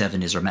Fantasy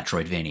VII is a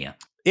Metroidvania.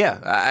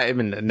 Yeah, I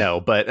mean, no,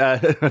 but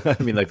I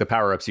mean, like the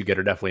power ups you get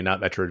are definitely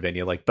not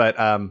Metroidvania like, but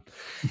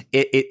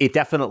it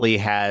definitely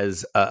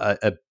has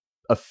a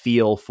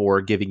feel for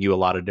giving you a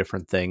lot of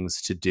different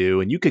things to do,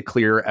 and you could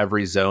clear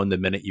every zone the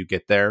minute you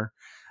get there,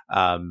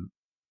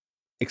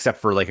 except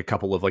for like a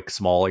couple of like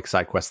small like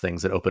side quest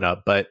things that open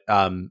up. But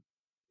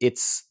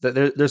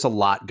there's a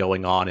lot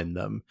going on in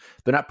them.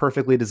 They're not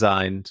perfectly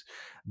designed,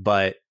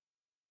 but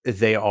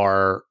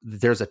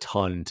there's a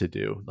ton to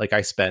do. Like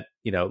I spent,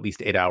 you know, at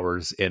least 8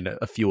 hours in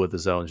a few of the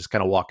zones, just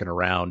kind of walking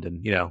around,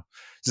 and, you know,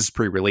 this is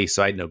pre-release,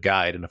 so I had no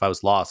guide. And if I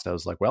was lost, I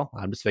was like, well,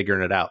 I'm just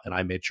figuring it out. And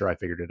I made sure I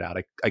figured it out.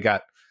 I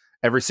got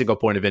every single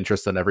point of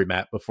interest on every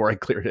map before I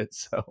cleared it.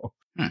 So,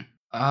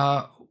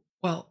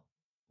 well,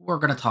 we're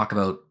going to talk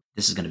about,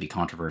 this is going to be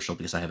controversial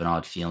because I have an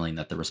odd feeling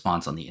that the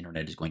response on the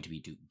internet is going to be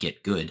to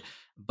get good.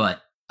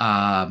 But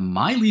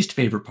my least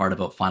favorite part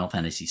about Final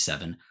Fantasy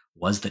VII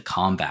was the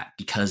combat,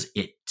 because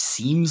it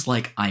seems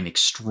like I'm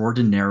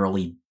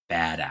extraordinarily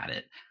bad at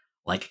it.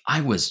 Like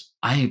I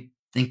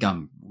think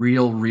I'm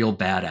real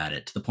bad at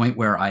it, to the point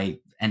where I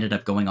ended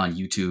up going on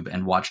YouTube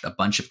and watched a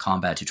bunch of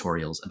combat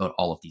tutorials about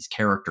all of these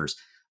characters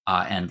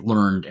and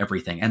learned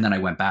everything. And then I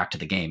went back to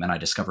the game and I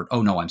discovered,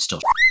 oh no, I'm still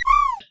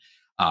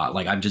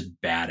like I'm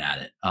just bad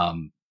at it.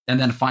 And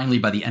then finally,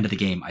 by the end of the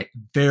game,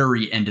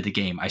 very end of the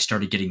game, I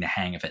started getting the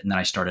hang of it. And then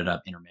I started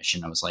up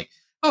intermission. I was like,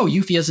 oh,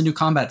 Yuffie has a new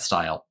combat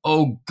style.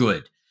 Oh,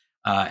 good.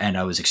 And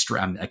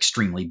I'm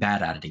extremely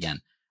bad at it again.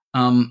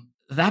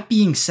 That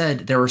being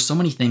said, there are so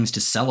many things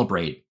to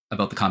celebrate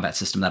about the combat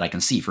system that I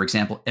can see. For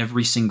example,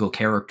 every single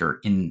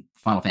character in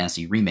Final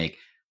Fantasy Remake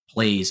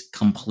plays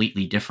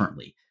completely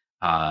differently.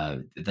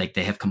 Like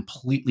they have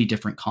completely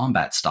different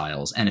combat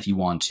styles. And if you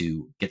want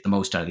to get the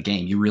most out of the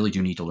game, you really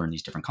do need to learn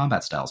these different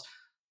combat styles.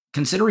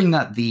 Considering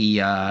that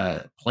the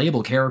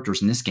playable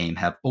characters in this game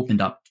have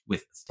opened up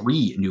with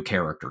 3 new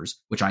characters,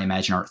 which I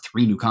imagine are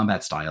 3 new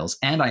combat styles,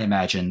 and I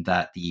imagine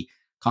that the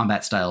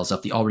combat styles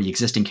of the already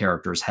existing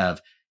characters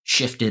have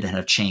shifted and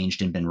have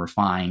changed and been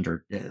refined,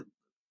 or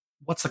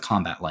what's the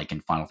combat like in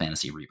Final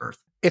Fantasy Rebirth?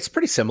 It's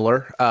pretty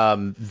similar.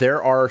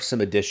 There are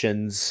some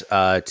additions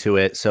to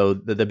it. So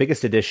the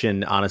biggest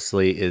addition,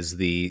 honestly, is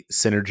the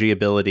synergy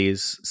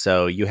abilities.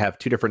 So you have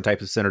 2 different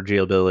types of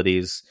synergy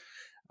abilities.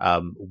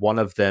 One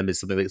of them is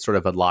something that sort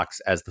of unlocks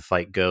as the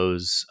fight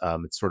goes.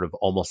 It's sort of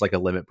almost like a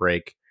limit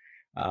break.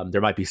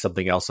 There might be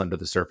something else under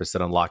the surface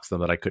that unlocks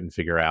them that I couldn't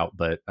figure out,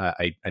 but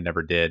I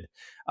never did.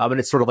 And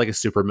it's sort of like a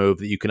super move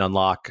that you can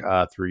unlock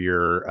through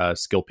your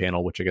skill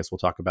panel, which I guess we'll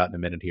talk about in a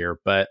minute here.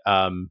 But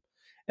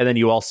And then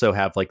you also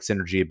have like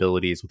synergy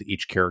abilities with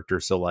each character.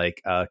 So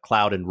like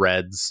Cloud and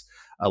Reds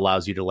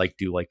allows you to like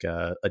do like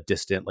a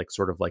distant, like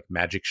sort of like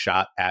magic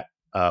shot at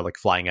like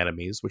flying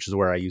enemies, which is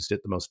where I used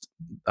it the most,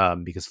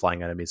 because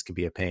flying enemies can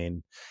be a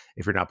pain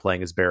if you're not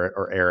playing as Barrett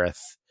or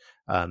Aerith.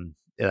 And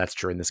that's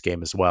true in this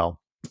game as well.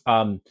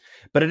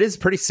 But it is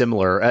pretty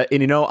similar.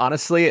 And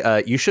honestly,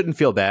 you shouldn't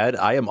feel bad.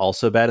 I am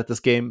also bad at this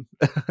game.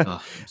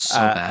 Oh, so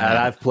bad. And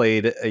I've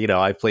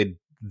played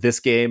this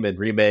game and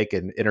Remake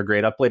and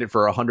Integrate. I've played it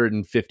for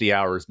 150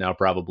 hours now,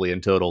 probably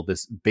in total,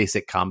 this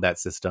basic combat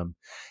system.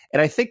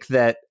 And I think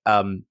that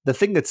the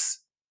thing that's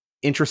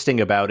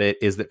interesting about it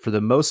is that for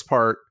the most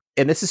part,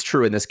 and this is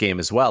true in this game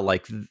as well,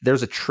 like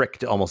there's a trick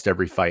to almost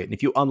every fight. And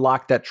if you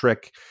unlock that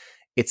trick,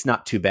 it's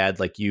not too bad.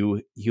 Like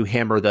you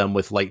hammer them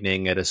with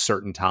lightning at a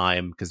certain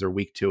time because they're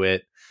weak to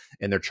it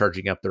and they're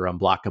charging up their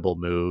unblockable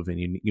move, and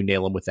you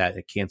nail them with that and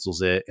it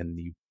cancels it, and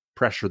you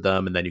pressure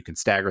them and then you can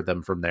stagger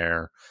them from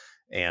there.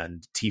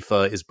 And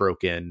Tifa is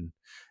broken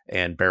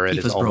and Barrett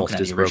Tifa's is almost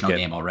broken as in the original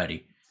broken. game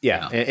already.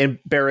 Yeah. And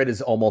Barrett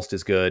is almost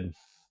as good.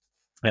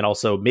 And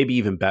also maybe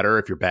even better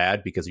if you're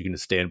bad, because you can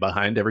just stand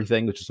behind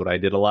everything, which is what I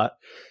did a lot.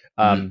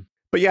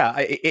 But yeah,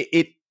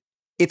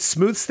 it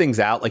smooths things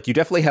out. Like you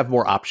definitely have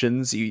more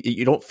options.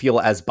 You don't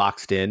feel as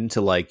boxed in to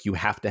like you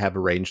have to have a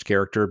ranged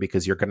character,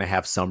 because you're going to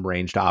have some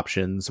ranged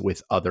options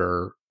with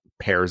other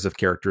pairs of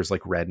characters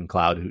like Red and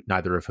Cloud,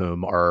 neither of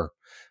whom are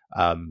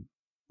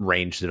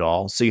ranged at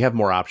all. So you have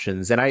more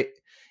options. And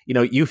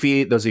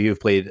Yuffie, those of you who've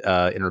played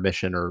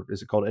Intermission, or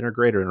is it called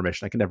Integrate or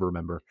Intermission? I can never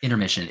remember.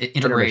 Intermission.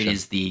 Integrate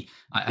is the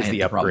I have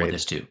the problem with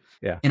this too.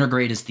 Yeah.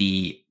 Integrate is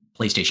the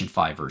PlayStation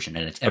 5 version,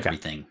 and it's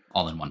everything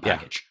all in one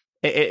package.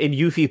 And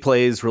Yuffie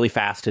plays really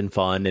fast and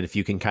fun, and if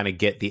you can kind of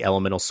get the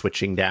elemental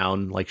switching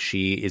down, like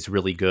she is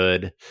really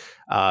good.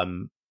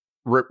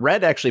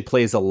 Red actually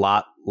plays a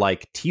lot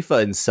like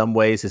Tifa in some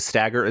ways. His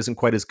stagger isn't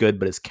quite as good,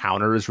 but his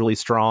counter is really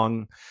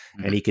strong,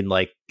 and he can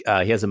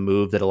he has a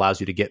move that allows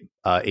you to get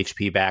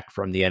HP back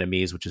from the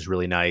enemies, which is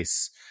really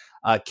nice.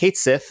 Kate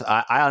Sith,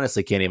 I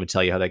honestly can't even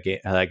tell you how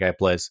that guy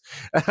plays.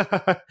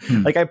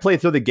 Like I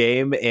played through the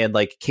game, and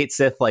like Kate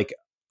Sith, like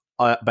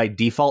by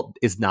default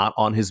is not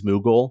on his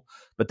Moogle,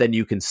 but then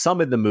you can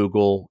summon the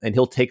Moogle and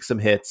he'll take some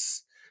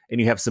hits and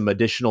you have some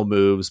additional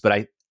moves.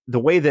 But the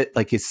way that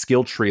like his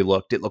skill tree it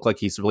looked like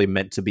he's really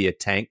meant to be a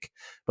tank.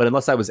 But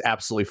unless I was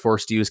absolutely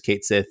forced to use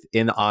Kate Sith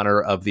in honor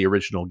of the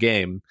original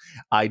game,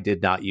 I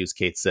did not use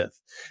Kate Sith.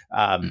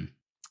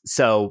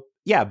 So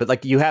yeah, but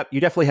like you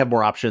definitely have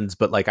more options.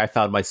 But like I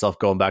found myself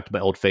going back to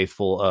my old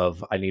faithful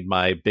of I need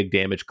my big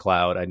damage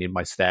Cloud, I need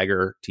my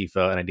stagger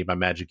Tifa, and I need my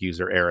magic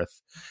user Aerith.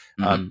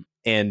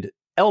 And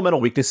elemental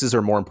weaknesses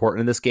are more important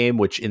in this game,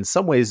 which in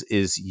some ways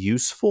is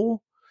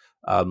useful.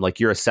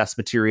 Like your assess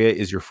materia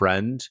is your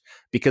friend,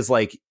 because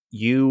like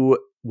you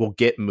will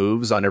get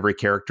moves on every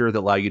character that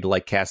allow you to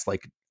like cast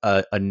like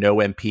a no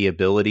MP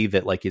ability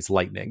that like is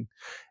lightning.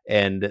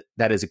 And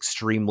that is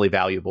extremely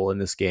valuable in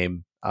this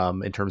game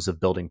in terms of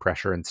building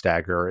pressure and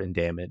stagger and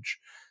damage.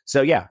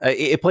 So yeah,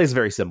 it plays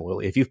very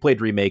similarly. If you've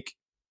played Remake,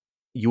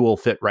 you will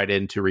fit right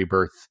into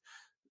Rebirth.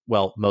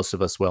 Well, most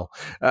of us will,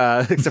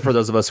 except for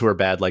those of us who are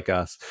bad like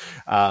us.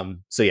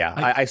 So yeah,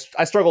 I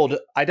struggled.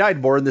 I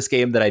died more in this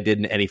game than I did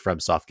in any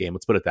FromSoft game.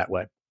 Let's put it that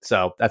way.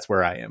 So that's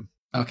where I am.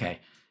 Okay.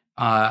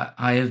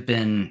 I have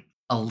been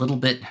a little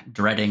bit,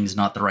 dreading is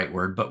not the right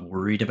word, but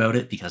worried about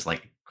it, because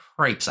like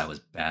cripes, I was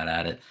bad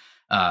at it.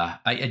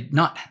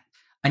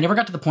 I never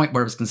got to the point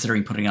where I was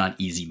considering putting it on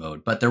easy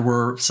mode, but there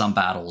were some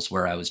battles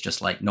where I was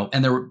just like, nope.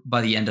 And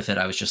by the end of it,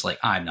 I was just like,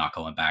 I'm not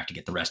going back to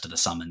get the rest of the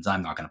summons.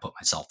 I'm not going to put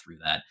myself through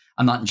that.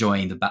 I'm not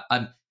enjoying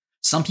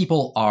some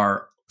people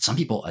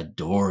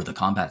adore the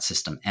combat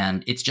system,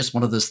 and it's just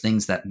one of those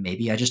things that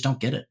maybe I just don't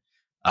get it.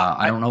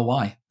 I don't know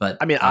why, but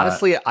I mean,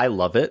 honestly, I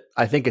love it.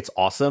 I think it's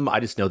awesome. I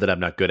just know that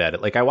I'm not good at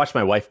it. Like I watched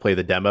my wife play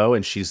the demo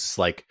and she's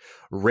like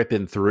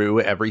ripping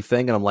through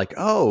everything. And I'm like,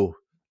 oh,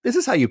 this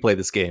is how you play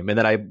this game. And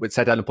then I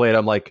sat down and played it.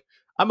 I'm like,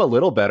 I'm a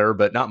little better,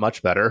 but not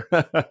much better.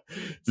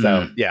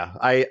 So yeah,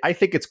 I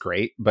think it's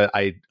great, but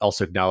I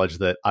also acknowledge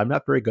that I'm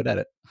not very good at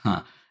it.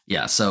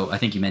 Yeah. So I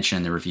think you mentioned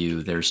in the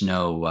review, there's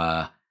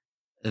no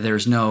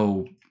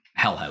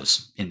Hell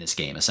House in this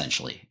game,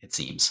 essentially, it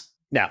seems.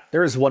 Now,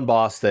 there is one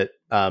boss that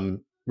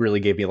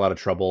really gave me a lot of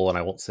trouble, and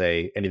I won't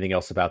say anything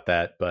else about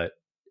that, but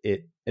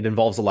it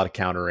involves a lot of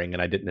countering,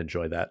 and I didn't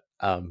enjoy that.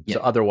 So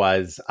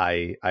otherwise,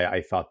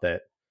 I thought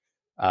that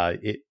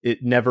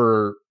it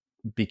never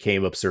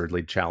became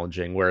absurdly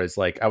challenging, whereas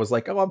like I was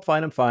like, oh, I'm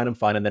fine,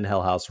 and then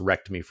Hell House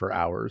wrecked me for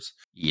hours.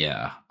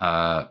 Yeah.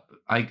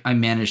 I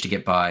managed to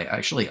get by,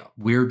 actually,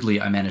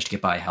 weirdly, I managed to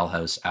get by Hell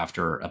House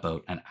after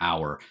about an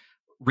hour.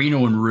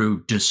 Reno and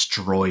Rue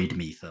destroyed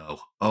me,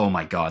 though. Oh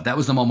my god, that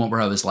was the moment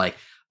where I was like,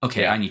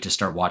 okay, I need to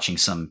start watching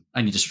some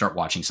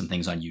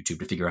things on YouTube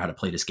to figure out how to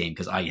play this game,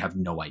 because I have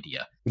no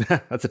idea.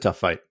 That's a tough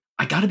fight.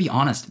 I gotta be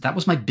honest, that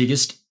was my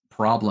biggest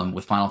problem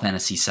with Final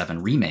Fantasy VII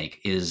Remake,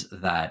 is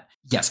that,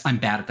 yes, I'm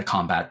bad at the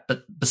combat,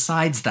 but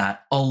besides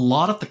that, a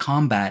lot of the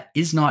combat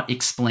is not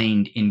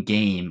explained in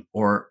game,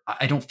 or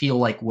I don't feel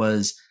like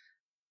was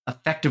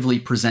effectively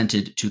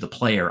presented to the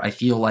player. I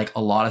feel like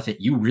a lot of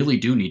it, you really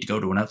do need to go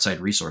to an outside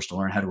resource to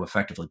learn how to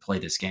effectively play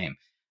this game,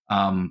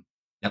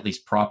 at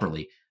least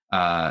properly.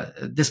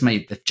 This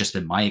may have just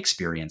been my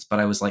experience, but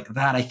I was like,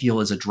 that I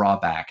feel is a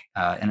drawback.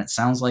 And it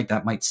sounds like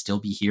that might still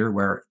be here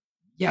where,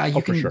 yeah,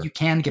 Oh, for sure. you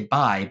can get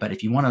by, but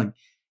if you want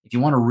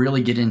to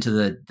really get into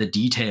the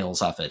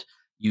details of it,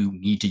 you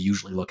need to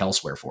usually look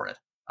elsewhere for it,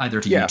 either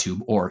to Yeah.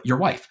 YouTube or your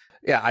wife.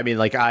 Yeah, I mean,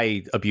 like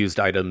I abused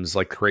items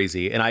like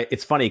crazy, and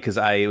it's funny because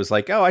I was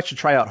like, oh, I should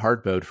try out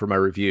hard mode for my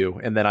review,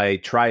 and then I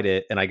tried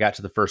it, and I got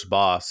to the first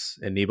boss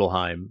in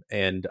Nibelheim,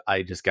 and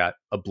I just got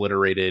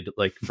obliterated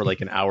like for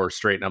like an hour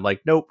straight, and I'm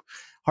like, nope,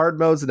 hard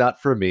mode's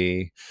not for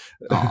me.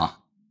 Aw,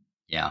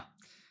 yeah.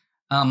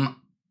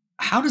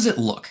 How does it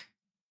look?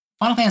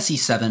 Final Fantasy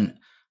VII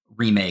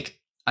Remake,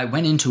 I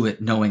went into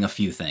it knowing a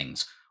few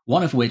things.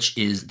 One of which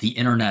is the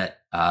internet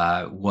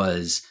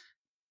was,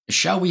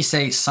 shall we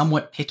say,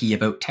 somewhat picky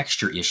about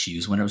texture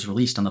issues when it was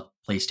released on the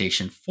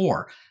PlayStation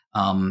 4.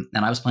 And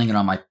I was playing it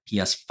on my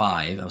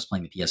PS5. I was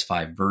playing the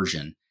PS5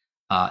 version.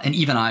 And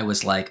even I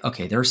was like,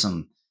 okay,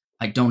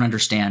 I don't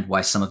understand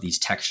why some of these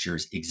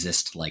textures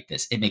exist like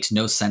this. It makes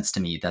no sense to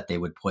me that they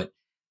would put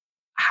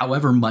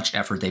however much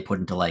effort they put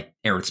into like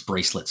Aerith's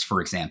bracelets,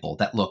 for example,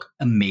 that look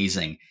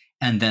amazing.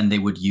 And then they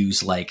would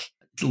use like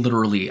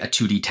literally a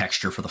 2D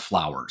texture for the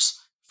flowers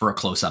for a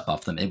close up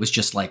of them. It was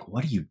just like,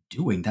 what are you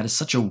doing? That is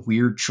such a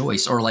weird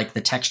choice. Or like the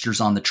textures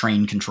on the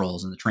train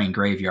controls in the train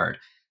graveyard.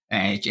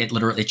 And it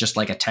literally, it's just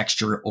like a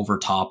texture over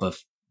top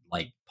of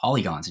like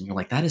polygons. And you're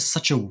like, that is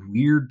such a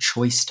weird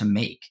choice to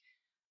make.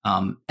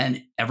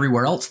 And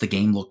everywhere else, the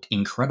game looked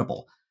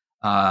incredible.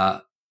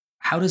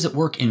 How does it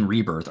work in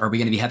Rebirth? Are we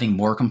going to be having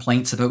more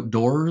complaints about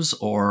doors,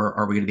 or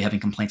are we going to be having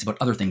complaints about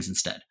other things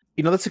instead?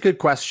 You know, that's a good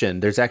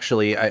question. There's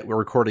actually, we're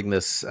recording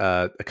this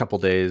a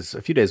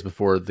few days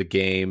before the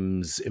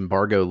game's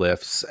embargo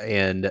lifts,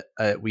 and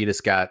we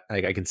just got,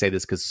 I can say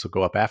this because this will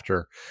go up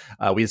after,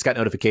 we just got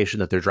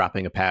notification that they're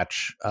dropping a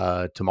patch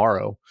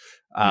tomorrow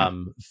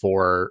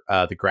for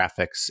the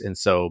graphics. And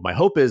so my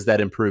hope is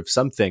that improves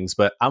some things,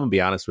 but I'm going to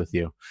be honest with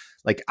you.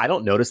 Like, I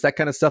don't notice that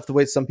kind of stuff the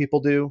way some people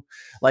do.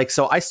 Like,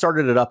 so I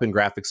started it up in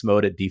graphics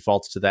mode. It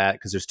defaults to that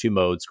because there's two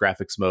modes,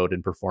 graphics mode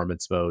and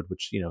performance mode,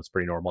 which, you know, it's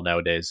pretty normal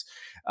nowadays.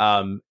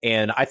 And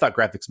I thought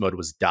graphics mode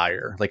was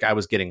dire. Like, I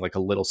was getting like a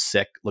little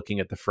sick looking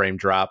at the frame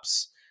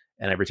drops.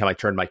 And every time I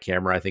turned my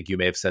camera, I think you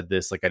may have said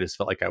this, like, I just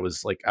felt like I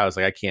was like,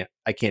 I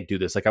can't do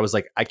this. Like, I was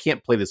like, I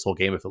can't play this whole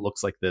game if it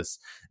looks like this,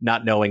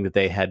 not knowing that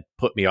they had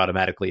put me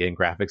automatically in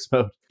graphics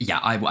mode. Yeah,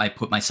 I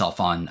put myself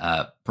on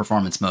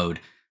performance mode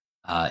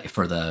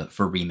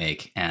for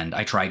Remake, and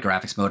I tried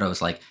graphics mode. I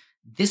was like,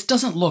 this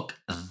doesn't look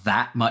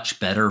that much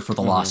better for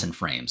the loss in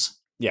frames.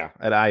 Yeah,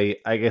 and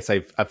I guess I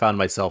found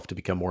myself to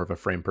become more of a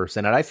frame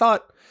person, and I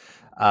thought,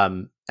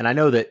 and I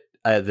know that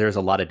there's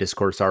a lot of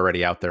discourse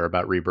already out there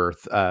about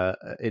Rebirth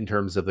in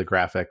terms of the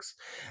graphics,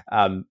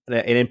 and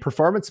in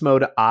performance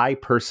mode, I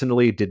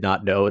personally did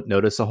not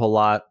notice a whole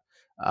lot.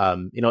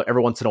 You know,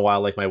 every once in a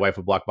while, like my wife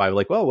would walk by,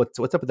 like, "Well, what's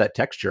up with that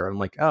texture?" I'm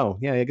like, "Oh,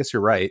 yeah, I guess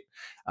you're right."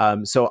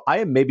 So I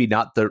am maybe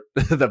not the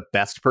the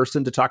best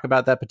person to talk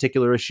about that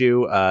particular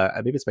issue.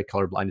 Maybe it's my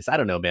color blindness. I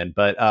don't know, man.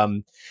 But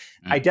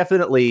I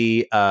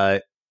definitely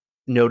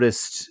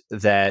noticed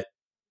that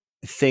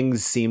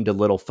things seemed a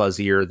little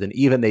fuzzier than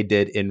even they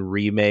did in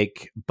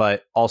Remake,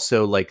 but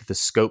also like the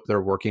scope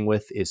they're working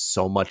with is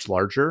so much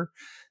larger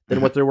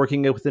than what they're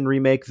working with in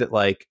Remake that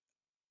like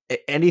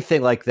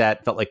anything like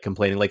that felt like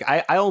complaining. Like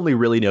I only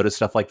really notice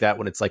stuff like that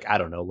when it's like, I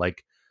don't know,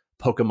 like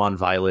Pokemon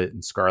Violet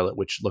and Scarlet,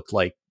 which looked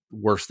like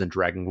worse than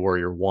Dragon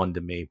Warrior 1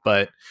 to me.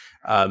 But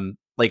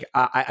like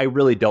I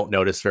really don't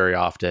notice very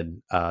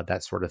often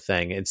that sort of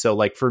thing. And so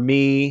like for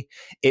me,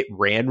 it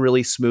ran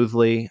really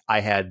smoothly. I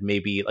had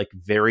maybe like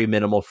very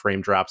minimal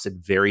frame drops at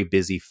very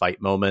busy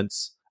fight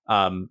moments.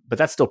 But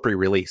that's still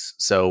pre-release.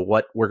 So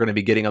what we're going to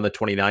be getting on the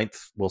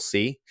 29th, we'll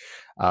see.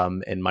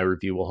 And my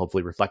review will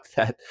hopefully reflect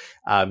that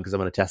because I'm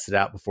going to test it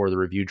out before the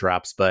review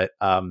drops. But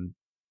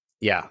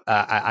yeah,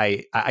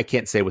 I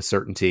can't say with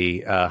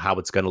certainty how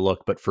it's going to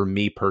look. But for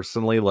me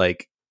personally,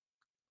 like,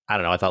 I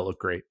don't know, I thought it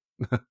looked great.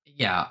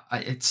 Yeah,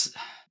 it's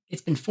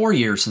been 4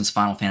 years since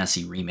Final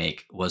Fantasy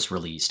Remake was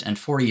released, and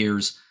 4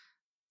 years.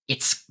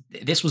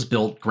 This was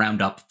built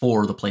ground up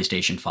for the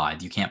PlayStation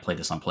 5. You can't play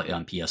this on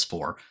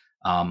PS4.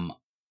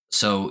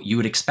 So you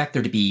would expect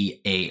there to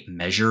be a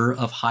measure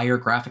of higher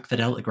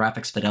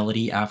graphics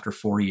fidelity after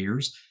 4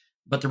 years,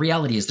 but the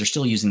reality is they're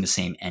still using the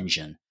same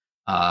engine.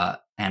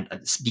 And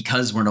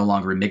because we're no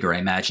longer in Migger, I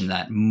imagine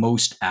that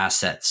most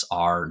assets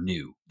are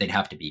new. They'd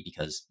have to be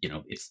because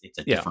it's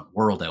a different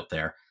world out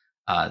there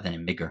than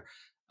in Migger.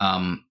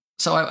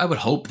 So I would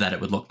hope that it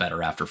would look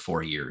better after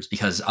 4 years,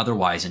 because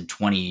otherwise in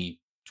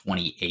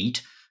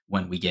 2028,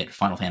 when we get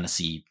Final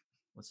Fantasy,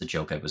 what's the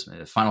joke?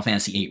 Final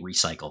Fantasy 8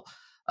 Recycle.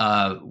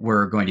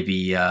 We're going to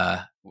be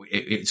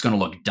it's going to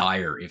look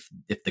dire if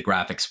the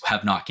graphics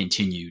have not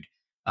continued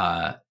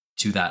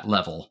to that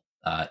level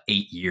 8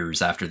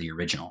 years after the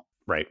original.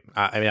 Right.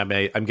 I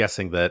mean, I'm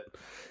guessing that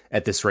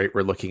at this rate,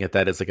 we're looking at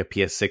that as like a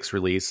PS6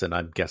 release, and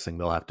I'm guessing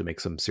they'll have to make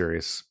some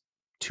serious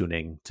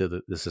tuning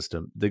to the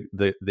system,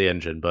 the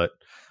engine. But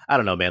I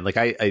don't know, man. Like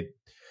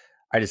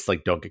I just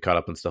like don't get caught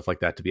up in stuff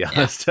like that, to be Yeah.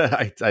 honest.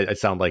 I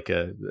sound like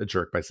a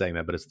jerk by saying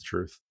that, but it's the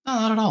truth. No,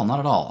 not at all. Not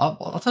at all.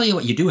 I'll tell you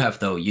what you do have,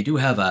 though. You do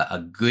have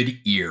a good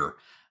ear.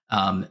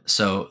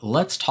 So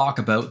let's talk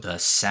about the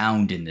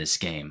sound in this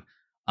game.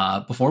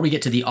 Before we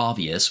get to the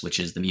obvious, which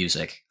is the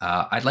music,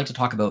 I'd like to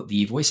talk about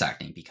the voice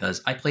acting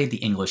because I played the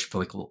English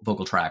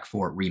vocal track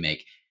for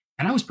Remake,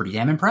 and I was pretty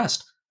damn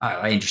impressed.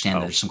 I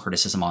understand there's some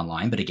criticism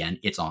online, but again,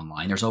 it's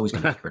online. There's always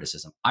going to be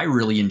criticism. I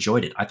really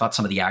enjoyed it. I thought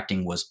some of the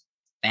acting was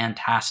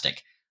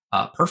fantastic,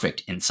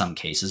 perfect in some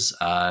cases.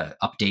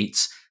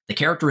 Updates, the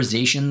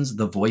characterizations,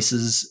 the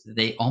voices,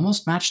 they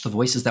almost matched the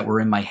voices that were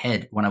in my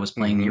head when I was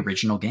playing the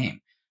original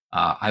game.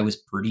 I was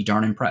pretty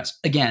darn impressed.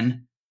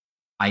 Again,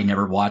 I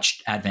never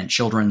watched Advent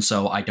Children,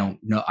 so I don't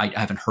know. I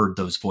haven't heard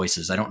those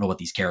voices. I don't know what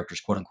these characters,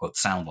 quote unquote,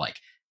 sound like.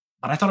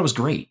 But I thought it was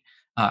great.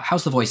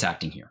 How's the voice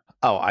acting here?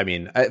 Oh, I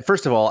mean,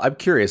 first of all, I'm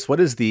curious. What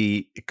is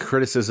the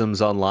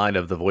criticisms online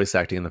of the voice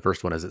acting in the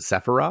first one? Is it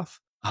Sephiroth?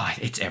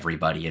 It's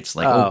everybody. It's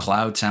like,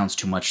 Cloud sounds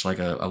too much like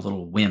a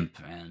little wimp.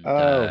 And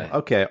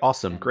okay,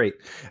 awesome, great.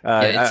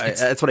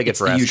 That's what I get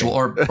for the asking. Usual.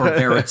 Or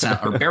Barrett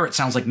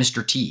sounds like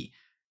Mr. T,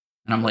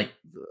 and I'm like,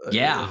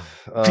 yeah.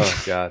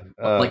 Oh God.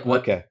 Like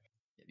what? Okay.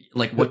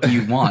 Like, what do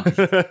you want?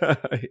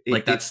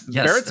 Like, that's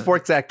yes. Barrett's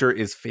voice actor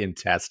is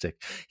fantastic.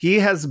 He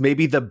has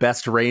maybe the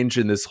best range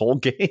in this whole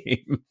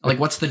game. Like,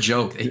 what's the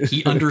joke?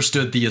 He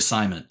understood the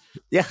assignment.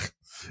 Yeah,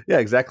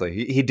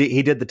 exactly. He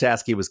did the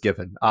task he was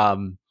given.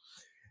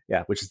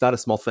 Yeah, which is not a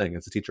small thing.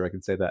 As a teacher, I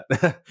can say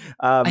that.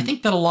 I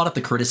think that a lot of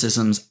the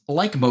criticisms,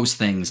 like most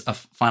things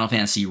of Final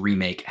Fantasy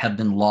Remake, have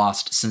been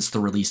lost since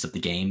the release of the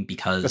game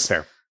because that's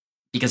fair.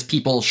 Because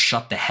people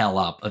shut the hell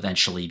up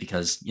eventually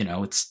because,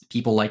 it's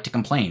people like to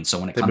complain. So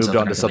when it they comes moved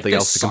out, on to something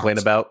else to complain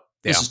about.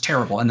 This is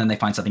terrible. And then they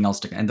find something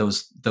else and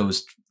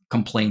those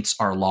complaints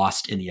are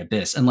lost in the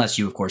abyss, unless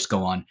you, of course,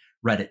 go on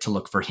Reddit to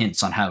look for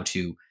hints on how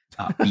to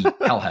beat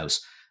Hell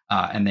House.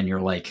 And then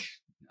you're like,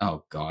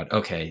 oh God,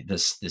 okay,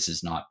 this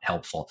is not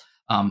helpful.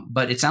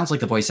 But it sounds like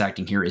the voice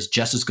acting here is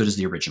just as good as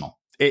the original.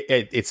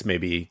 It's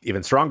maybe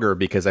even stronger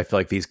because I feel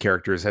like these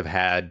characters have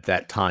had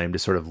that time to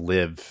sort of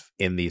live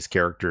in these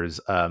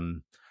characters.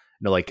 The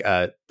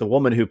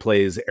woman who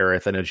plays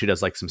Aerith, I know she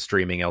does like some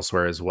streaming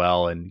elsewhere as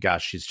well. And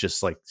gosh, she's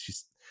just like,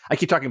 I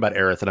keep talking about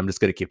Aerith and I'm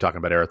just going to keep talking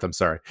about Aerith. I'm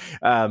sorry.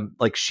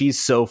 Like she's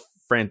so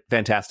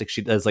fantastic.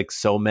 She does like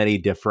so many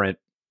different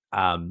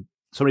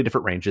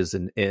ranges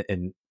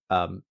and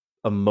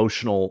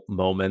emotional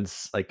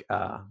moments, like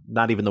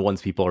not even the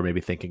ones people are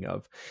maybe thinking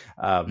of.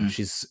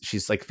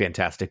 She's like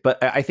fantastic,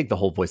 but I think the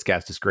whole voice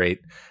cast is great.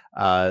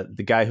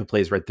 The guy who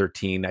plays Red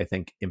 13, I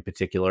think in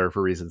particular,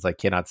 for reasons I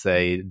cannot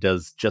say,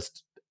 does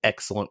just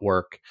excellent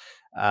work.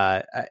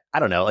 I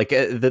don't know, like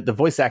the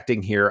voice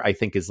acting here, I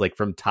think is like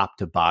from top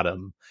to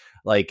bottom,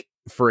 like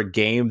for a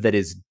game that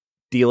is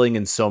dealing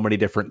in so many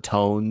different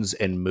tones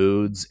and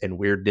moods and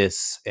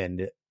weirdness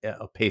and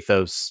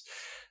pathos.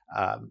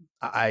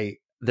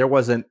 There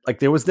was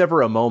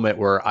never a moment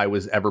where I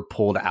was ever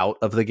pulled out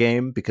of the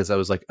game because I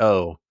was like,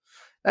 oh,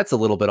 that's a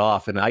little bit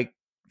off. And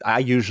I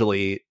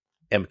usually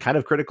am kind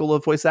of critical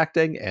of voice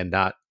acting and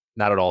not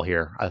at all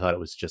here. I thought it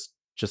was just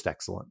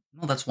excellent.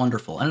 Well, that's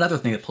wonderful. And another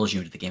thing that pulls you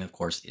into the game, of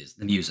course, is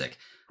the music.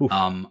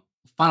 Final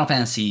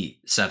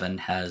Fantasy VII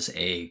has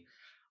a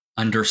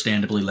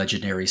understandably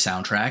legendary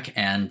soundtrack,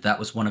 and that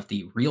was one of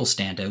the real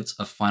standouts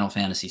of Final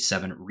Fantasy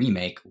VII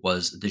Remake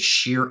was the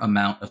sheer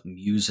amount of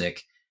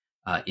music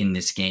in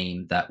this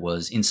game that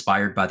was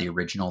inspired by the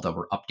original, that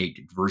were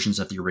updated versions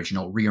of the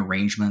original,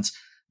 rearrangements,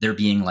 there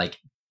being like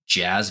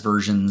jazz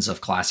versions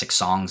of classic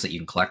songs that you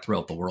can collect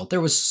throughout the world.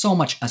 There was so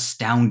much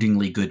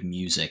astoundingly good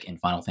music in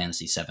Final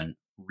Fantasy VII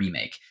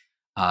Remake.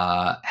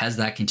 Has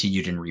that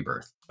continued in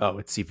Rebirth? Oh,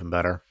 it's even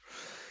better.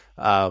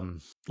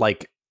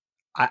 Like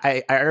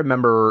I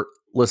remember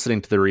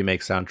listening to the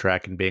remake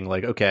soundtrack and being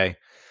like, okay,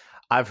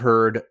 I've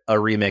heard a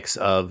remix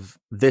of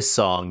this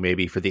song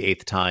maybe for the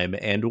 8th time,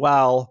 and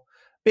while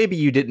maybe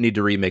you didn't need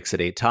to remix it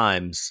 8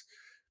 times,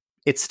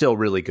 it's still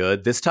really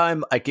good. This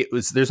time, like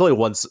there's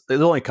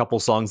only a couple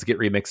songs that get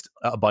remixed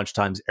a bunch of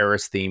times.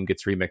 Aerith's theme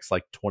gets remixed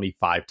like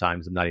 25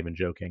 times. I'm not even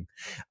joking.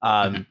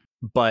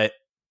 But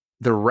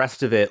the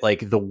rest of it,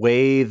 like the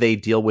way they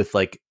deal with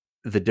like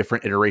the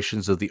different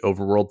iterations of the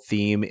overworld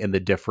theme in the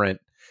different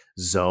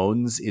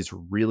zones is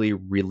really,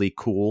 really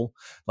cool.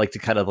 Like to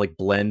kind of like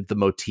blend the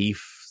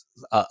motif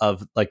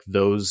of like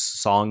those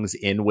songs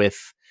in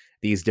with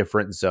these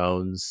different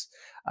zones.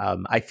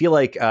 I feel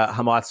like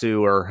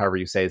Hamatsu, or however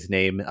you say his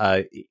name,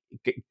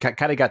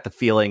 kind of got the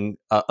feeling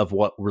of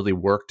what really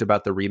worked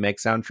about the remake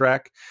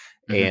soundtrack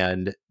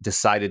and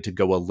decided to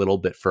go a little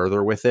bit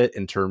further with it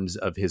in terms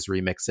of his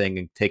remixing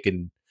and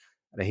taken,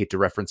 and I hate to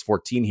reference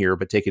 14 here,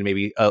 but taking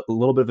maybe a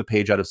little bit of a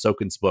page out of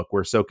Soken's book,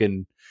 where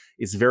Soken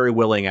is very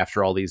willing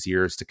after all these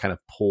years to kind of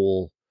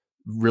pull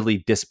really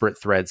disparate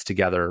threads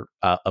together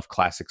of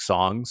classic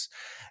songs.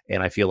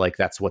 And I feel like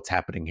that's what's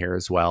happening here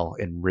as well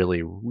in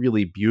really,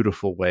 really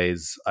beautiful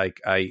ways.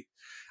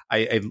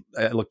 I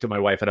looked at my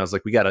wife and I was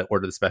like, we got to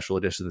order the special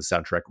edition of the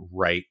soundtrack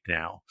right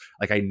now.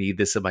 Like, I need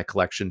this in my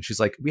collection. She's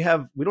like, we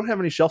don't have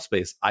any shelf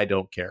space. I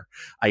don't care.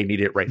 I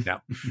need it right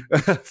now.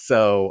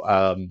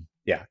 So,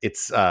 yeah,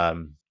 it's,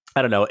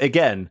 I don't know.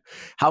 Again,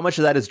 how much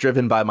of that is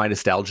driven by my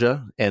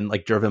nostalgia and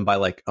like driven by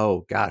like,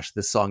 oh gosh,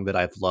 this song that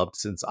I've loved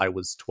since I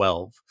was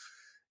 12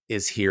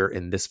 is here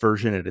in this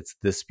version and it's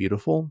this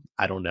beautiful.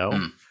 I don't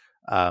know.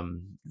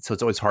 So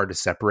it's always hard to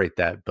separate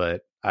that,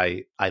 but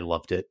I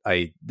loved it.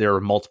 There were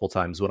multiple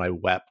times when I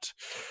wept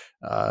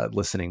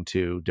listening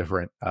to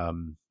different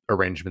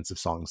arrangements of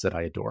songs that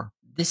I adore.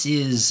 This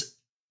is,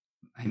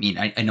 I mean,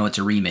 I know it's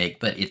a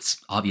remake, but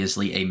it's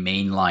obviously a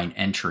mainline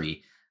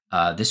entry.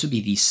 This would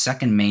be the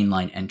second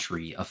mainline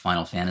entry of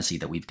Final Fantasy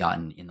that we've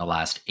gotten in the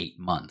last 8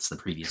 months. The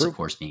previous, True. of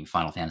course, being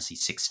Final Fantasy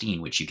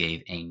 16, which you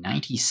gave a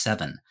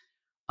 97.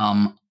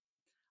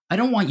 I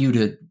don't want you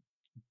to,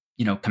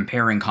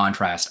 compare and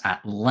contrast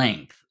at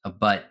length,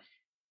 but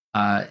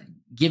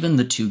given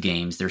the two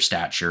games, their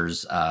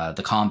statures,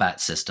 the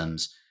combat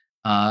systems,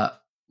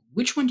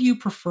 which one do you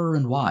prefer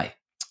and why?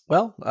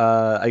 Well,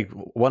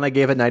 one I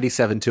gave a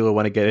 97 to, and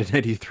one I gave a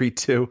 93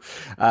 to.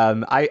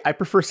 I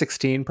prefer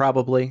 16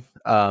 probably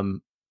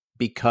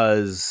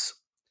because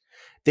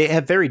they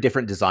have very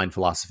different design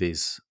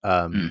philosophies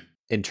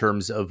in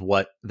terms of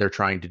what they're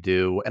trying to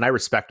do. And I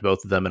respect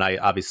both of them, and I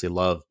obviously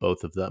love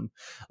both of them.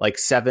 Like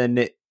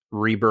 7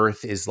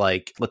 Rebirth is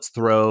like, let's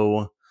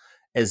throw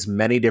as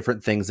many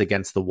different things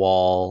against the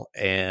wall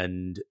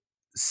and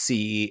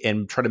see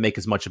and try to make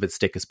as much of it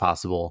stick as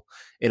possible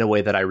in a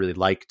way that I really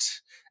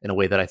liked, in a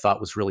way that I thought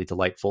was really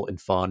delightful and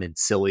fun and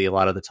silly a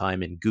lot of the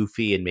time and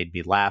goofy and made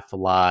me laugh a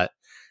lot,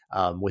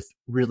 with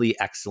really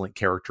excellent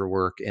character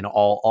work and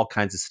all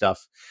kinds of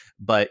stuff.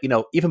 But,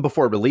 even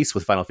before release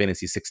with Final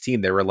Fantasy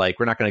 16, they were like,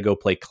 we're not going to go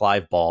play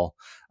Clive Ball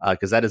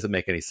because that doesn't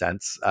make any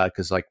sense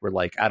because like we're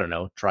like, I don't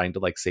know, trying to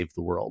like save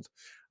the world.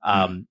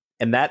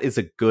 And that is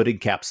a good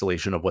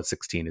encapsulation of what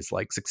 16 is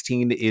like.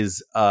 16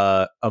 is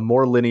a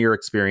more linear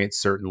experience,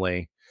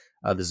 certainly.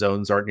 The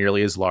zones aren't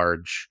nearly as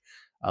large.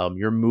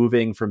 You're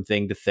moving from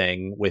thing to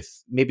thing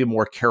with maybe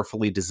more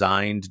carefully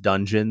designed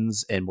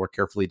dungeons and more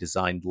carefully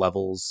designed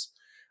levels.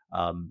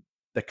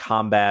 The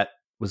combat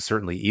was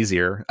certainly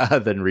easier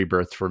than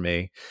Rebirth for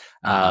me.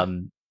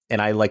 And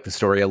I like the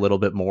story a little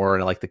bit more.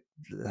 And I like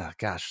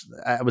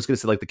I was going to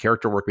say like the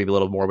character work maybe a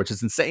little more, which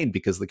is insane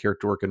because the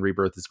character work in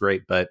Rebirth is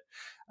great. But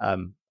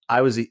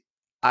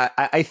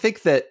I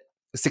think that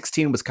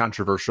 16 was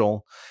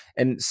controversial,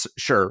 and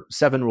sure,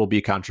 7 will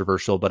be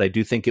controversial, but I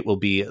do think it will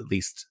be, at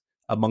least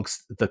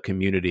amongst the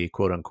community,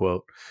 quote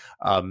unquote,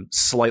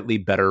 slightly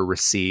better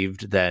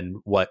received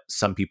than what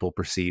some people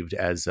perceived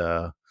as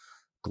a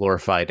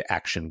glorified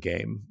action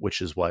game,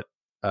 which is what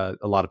a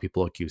lot of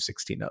people accuse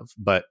 16 of.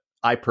 But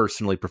I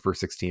personally prefer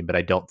 16, but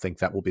I don't think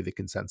that will be the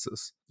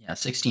consensus. Yeah,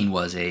 16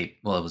 was it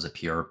was a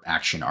pure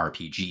action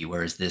RPG,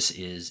 whereas this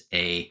is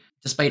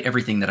despite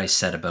everything that I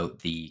said about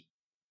the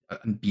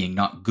being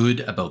not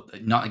good at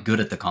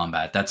the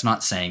combat, that's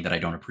not saying that I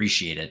don't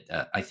appreciate it.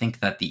 I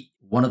think that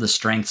one of the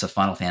strengths of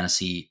Final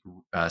Fantasy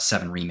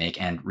VII Remake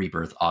and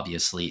Rebirth,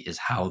 obviously, is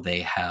how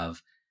they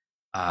have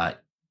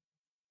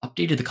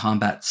updated the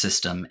combat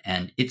system,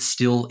 and it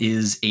still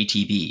is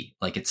ATB.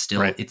 Like it's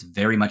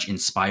very much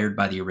inspired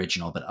by the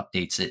original, but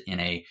updates it in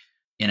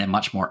a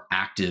much more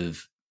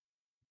active,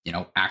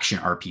 action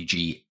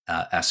RPG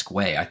esque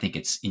way. I think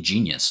it's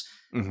ingenious.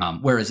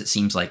 Whereas it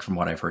seems like, from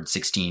what I've heard,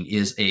 16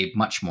 is a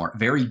much more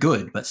very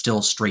good, but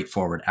still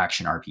straightforward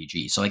action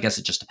RPG. So I guess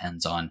it just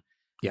depends on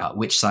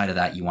which side of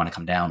that you want to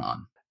come down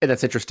on. And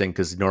that's interesting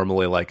because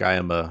normally, like,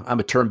 I'm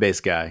a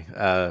turn-based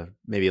guy.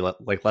 Maybe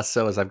like less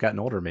so as I've gotten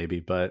older, maybe.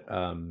 But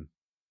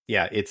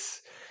yeah,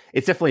 it's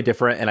definitely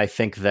different. And I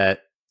think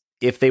that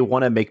if they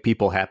want to make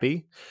people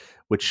happy,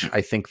 which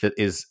I think that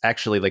is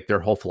actually like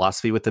their whole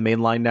philosophy with the main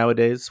line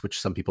nowadays, which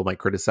some people might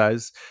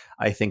criticize,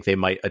 I think they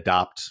might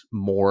adopt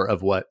more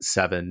of what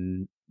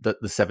the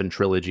 7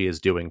 trilogy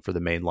is doing for the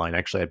main line.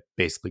 Actually, I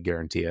basically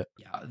guarantee it.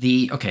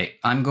 Yeah.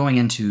 I'm going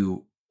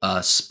into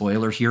a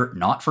spoiler here,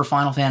 not for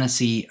Final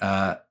Fantasy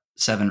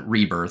 7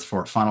 Rebirth,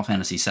 for Final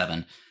Fantasy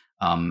 7.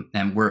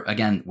 And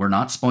we're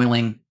not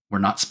spoiling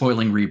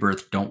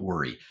Rebirth. Don't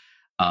worry.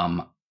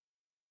 I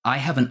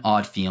have an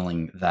odd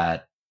feeling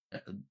that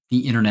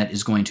the internet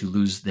is going to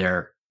lose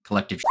their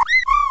collective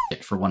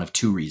shit for one of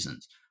two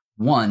reasons.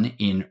 One,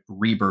 in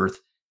Rebirth,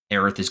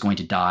 Aerith is going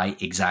to die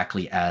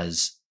exactly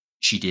as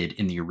she did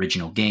in the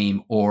original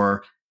game,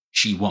 or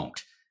she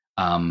won't.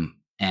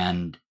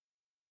 And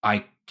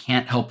I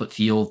can't help but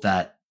feel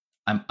that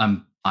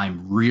I'm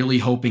really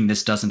hoping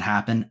this doesn't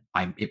happen.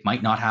 It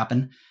might not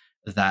happen.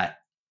 That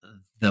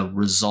the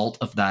result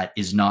of that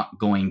is not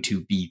going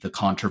to be the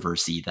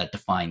controversy that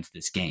defines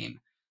this game.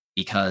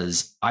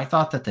 Because I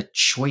thought that the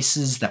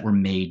choices that were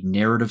made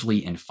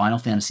narratively in Final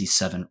Fantasy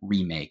VII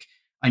Remake,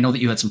 I know that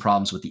you had some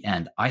problems with the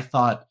end. I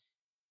thought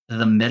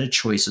the meta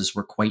choices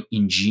were quite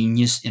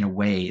ingenious in a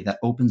way that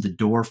opened the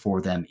door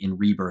for them in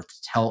Rebirth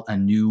to tell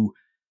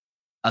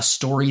a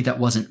story that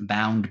wasn't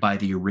bound by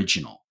the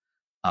original.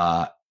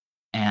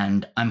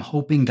 And I'm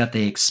hoping that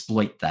they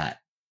exploit that.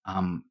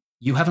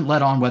 You haven't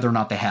let on whether or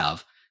not they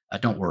have.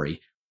 Don't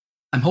worry.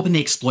 I'm hoping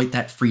they exploit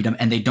that freedom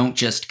and they don't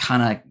just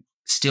kind of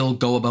still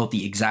go about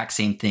the exact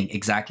same thing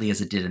exactly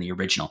as it did in the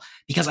original.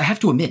 Because I have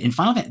to admit, in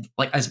Final Fantasy,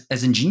 like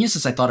as ingenious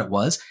as I thought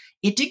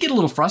it did get a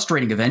little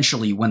frustrating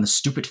eventually when the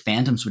stupid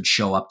phantoms would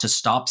show up to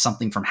stop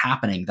something from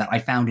happening that I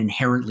found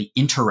inherently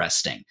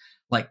interesting.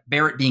 Like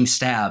Barrett being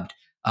stabbed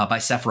by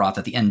Sephiroth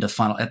at the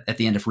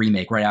end of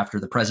Remake, right after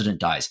the president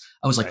dies.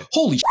 I was like, right.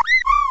 Holy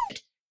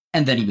shit!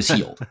 And then he was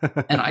healed.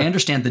 And I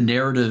understand the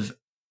narrative,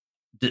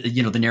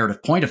 the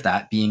narrative point of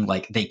that being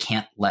like, they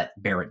can't let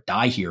Barrett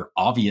die here,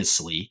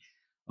 obviously.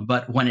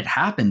 But when it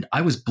happened,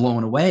 I was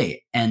blown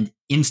away. And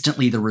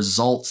instantly the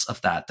results of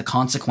that, the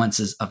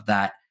consequences of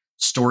that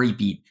story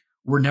beat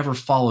were never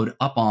followed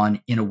up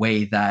on in a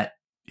way that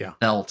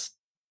felt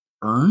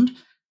earned.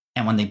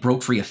 And when they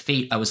broke free of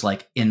fate, I was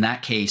like, in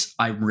that case,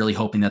 I'm really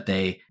hoping that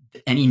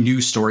any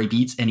new story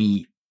beats,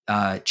 any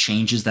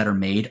changes that are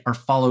made are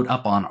followed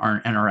up on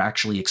and are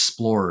actually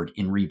explored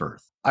in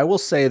Rebirth. I will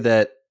say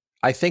that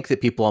I think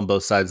that people on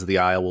both sides of the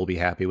aisle will be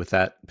happy with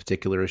that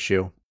particular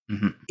issue.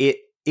 Mm-hmm.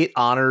 It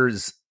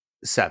honors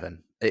VII.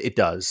 It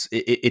does.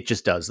 It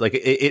just does. Like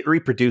it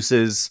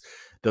reproduces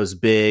those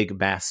big,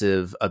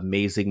 massive,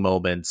 amazing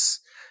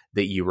moments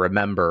that you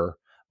remember,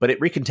 but it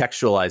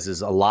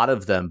recontextualizes a lot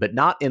of them, but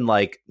not in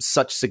like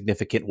such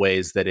significant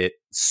ways that it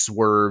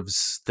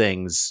swerves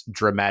things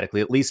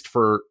dramatically, at least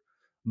for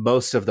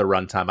most of the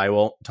runtime. I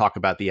won't talk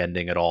about the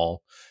ending at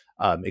all,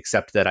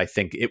 except that I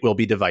think it will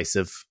be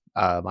divisive.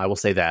 I will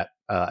say that.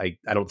 I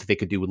don't think they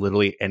could do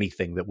literally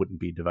anything that wouldn't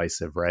be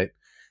divisive, right?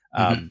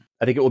 Mm-hmm.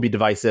 I think it will be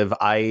divisive.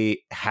 I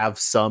have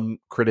some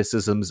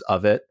criticisms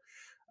of it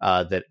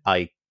that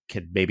I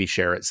can maybe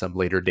share at some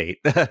later date.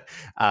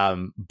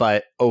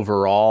 But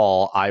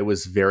overall, I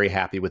was very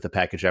happy with the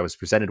package I was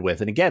presented with.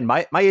 And again,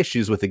 my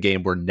issues with the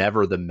game were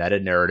never the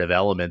meta-narrative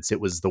elements. It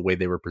was the way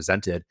they were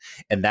presented.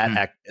 And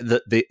that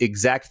the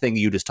exact thing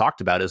you just talked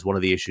about is one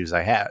of the issues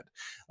I had.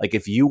 Like,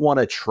 if you want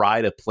to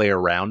try to play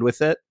around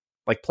with it,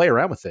 like, play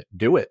around with it.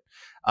 Do it.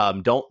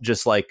 Don't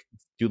just, like,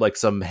 do, like,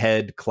 some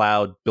head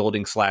cloud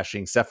building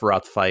slashing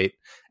Sephiroth fight,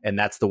 and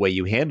that's the way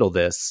you handle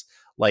this.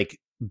 Like,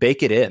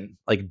 bake it in,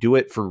 like, do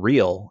it for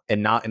real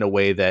and not in a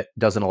way that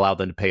doesn't allow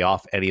them to pay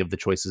off any of the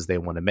choices they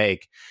want to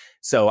make.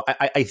 So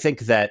I think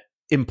that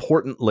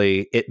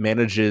importantly, it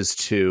manages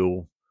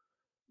to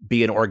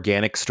be an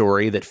organic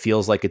story that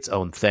feels like its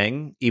own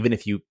thing. Even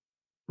if you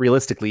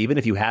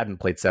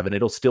hadn't played 7,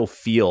 it'll still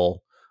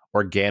feel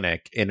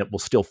organic and it will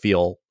still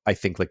feel, I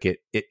think, like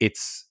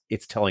it's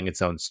telling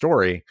its own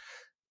story,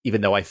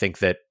 even though I think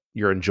that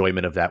your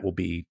enjoyment of that will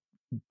be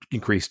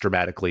increased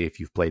dramatically if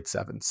you've played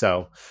 7.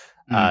 So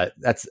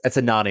that's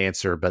a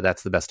non-answer, but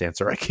that's the best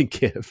answer I can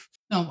give.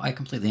 No, I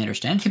completely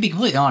understand. To be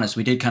completely honest,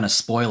 we did kind of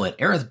spoil it.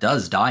 Aerith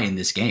does die in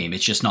this game.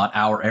 It's just not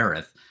our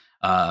Aerith.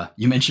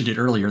 You mentioned it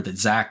earlier that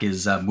Zack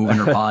is moving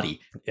her body.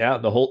 Yeah,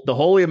 the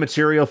holy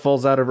material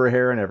falls out of her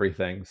hair and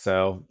everything.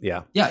 So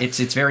yeah, it's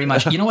very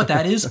much. You know what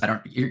that is?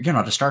 You're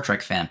not a Star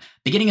Trek fan.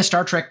 Beginning of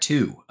Star Trek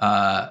 2.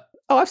 I've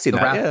seen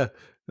that.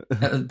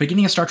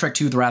 Beginning of Star Trek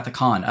 2, The Wrath of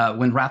Khan.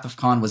 When Wrath of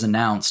Khan was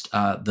announced,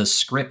 the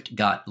script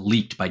got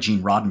leaked by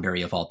Gene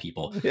Roddenberry, of all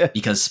people,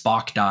 because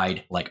Spock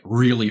died like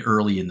really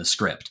early in the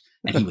script,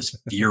 and he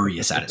was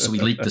furious at it. So he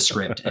leaked the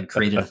script and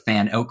created a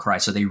fan outcry.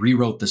 So they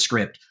rewrote the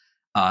script.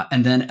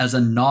 And then as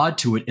a nod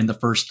to it, in the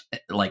first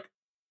like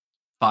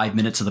 5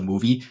 minutes of the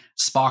movie,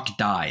 Spock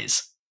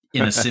dies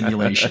in a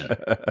simulation.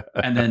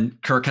 And then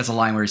Kirk has a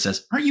line where he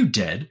says, "Are you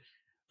dead?"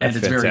 And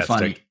it's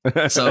fantastic. Very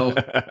funny. So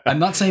I'm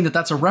not saying that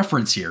that's a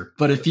reference here,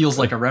 but it feels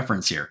like a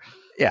reference here.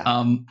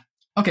 Yeah.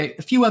 Okay.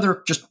 A few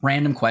other just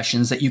random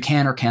questions that you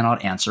can or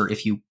cannot answer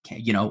if you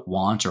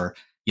want, or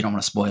you don't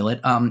want to spoil it.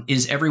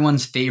 Is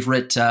everyone's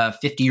favorite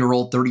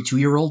 50-year-old,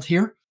 32-year-old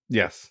here?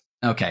 Yes.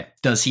 Okay.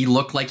 Does he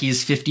look like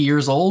he's 50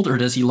 years old, or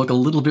does he look a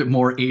little bit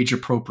more age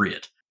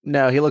appropriate?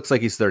 No, he looks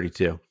like he's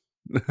 32.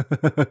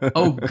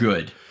 Oh,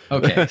 good.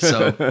 Okay.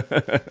 So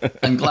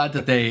I'm glad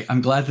that they,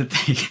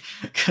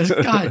 because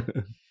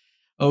God,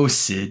 oh,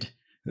 Sid,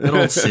 good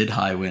old Sid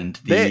Highwind.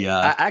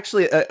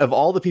 Actually, of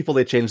all the people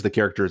they changed the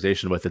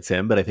characterization with, it's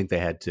him, but I think they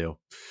had to,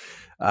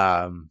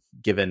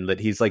 given that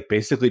he's like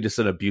basically just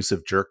an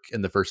abusive jerk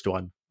in the first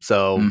one.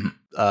 So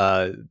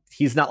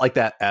he's not like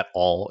that at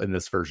all in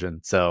this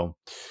version. So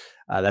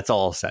that's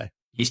all I'll say.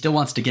 He still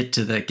wants to get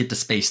to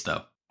space,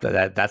 though.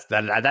 That's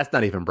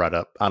not even brought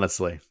up,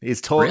 honestly.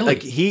 He's totally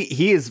like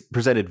he is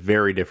presented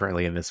very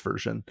differently in this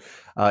version,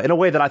 in a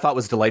way that I thought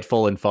was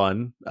delightful and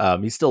fun.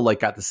 He's still like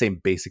got the same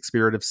basic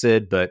spirit of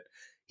Sid, but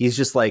he's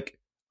just like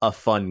a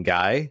fun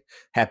guy,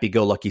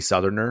 happy-go-lucky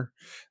Southerner.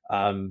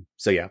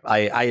 So yeah, I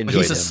enjoy him.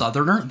 He's a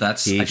Southerner.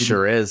 He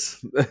sure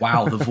is.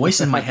 Wow, the voice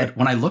in my head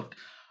when I looked.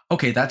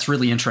 Okay, that's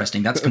really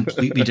interesting. That's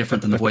completely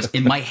different than the voice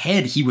in my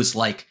head. He was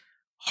like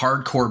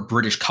hardcore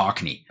British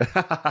Cockney.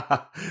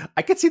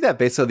 I could see that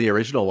based on the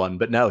original one,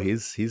 but no,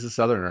 he's a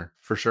Southerner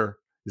for sure.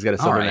 He's got a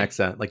Southern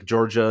accent, like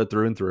Georgia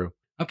through and through.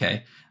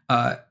 Okay.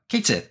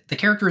 Kate Sith, the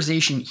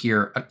characterization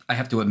here, I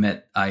have to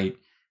admit, I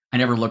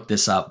never looked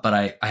this up, but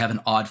I have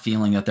an odd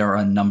feeling that there are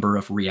a number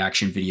of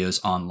reaction videos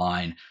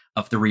online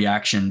of the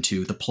reaction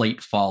to the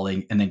plate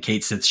falling and then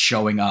Kate Sith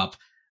showing up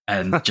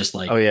and just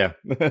like oh yeah,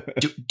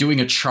 doing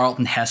a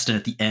Charlton Heston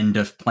at the end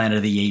of Planet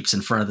of the Apes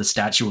in front of the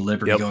Statue of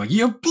Liberty, going,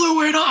 "You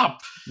blew it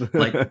up!"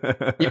 Like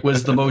it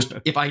was the most.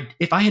 If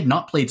I had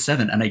not played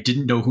 7 and I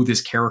didn't know who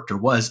this character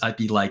was, I'd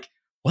be like,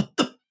 "What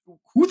the?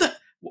 Who the?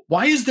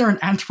 Why is there an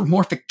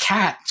anthropomorphic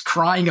cat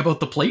crying about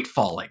the plate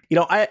falling?" You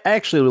know, I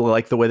actually really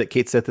like the way that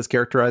Kate Sith is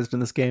characterized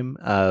in this game.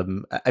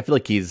 I feel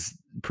like he's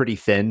pretty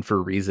thin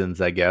for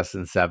reasons, I guess,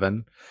 in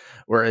 7.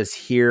 Whereas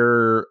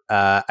here,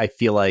 I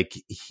feel like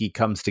he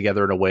comes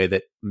together in a way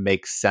that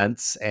makes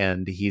sense,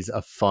 and he's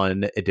a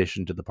fun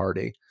addition to the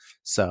party.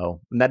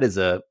 So that is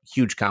a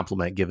huge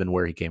compliment given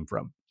where he came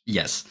from.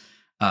 Yes,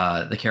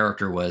 the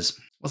character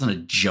wasn't a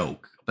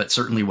joke, but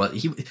certainly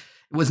he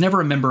was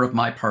never a member of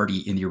my party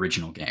in the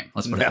original game.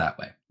 Let's put it that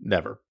way.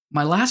 Never.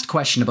 My last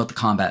question about the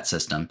combat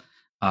system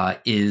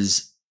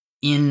is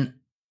in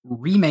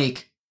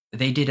Remake.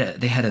 They made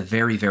a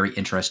very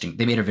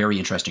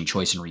interesting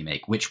choice in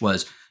Remake, which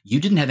was you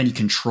didn't have any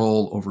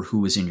control over who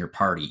was in your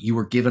party. You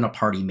were given a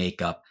party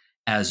makeup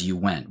as you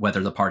went, whether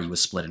the party was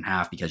split in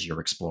half because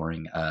you're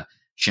exploring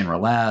Shinra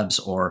Labs,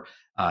 or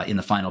in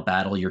the final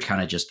battle, you're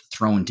kind of just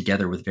thrown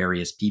together with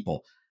various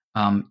people.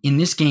 In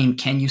this game,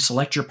 can you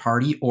select your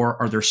party,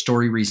 or are there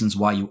story reasons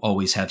why you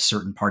always have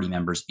certain party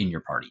members in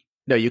your party?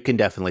 No, you can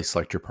definitely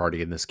select your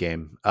party in this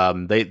game.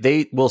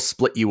 They will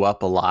split you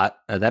up a lot.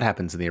 That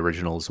happens in the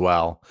original as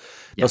well.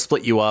 Yep. They'll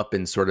split you up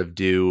and sort of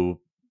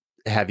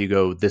have you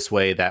go this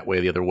way, that way,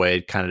 the other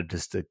way, kind of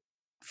just to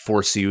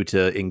force you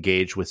to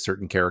engage with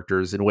certain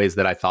characters in ways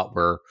that I thought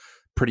were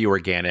pretty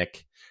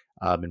organic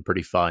and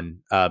pretty fun.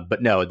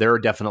 But no, there are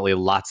definitely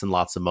lots and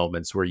lots of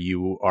moments where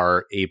you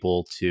are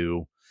able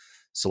to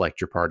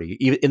select your party,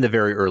 even in the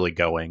very early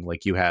going.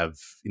 Like you have,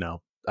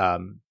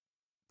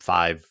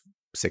 5-6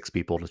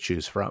 people to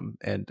choose from.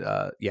 And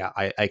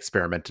I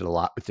experimented a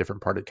lot with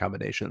different party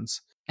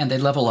combinations. And they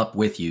level up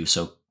with you.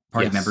 So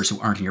party members who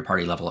aren't in your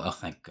party level. Oh,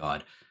 thank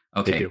God.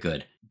 Okay,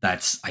 good.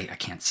 That's, I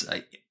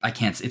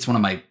can't, it's one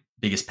of my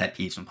biggest pet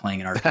peeves when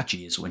playing an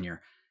RPG is when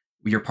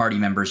your party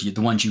members,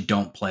 the ones you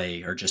don't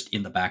play are just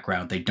in the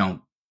background. They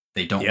don't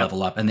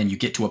level up. And then you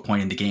get to a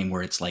point in the game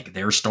where it's like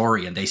their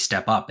story and they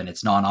step up and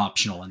it's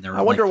non-optional. And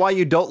I wonder why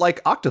you don't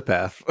like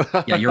Octopath.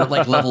 Yeah, you're at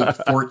like level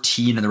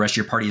 14 and the rest of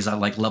your party is at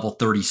like level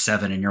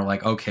 37. And you're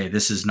like, okay,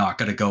 this is not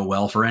going to go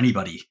well for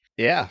anybody.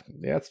 Yeah,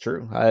 it's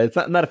true.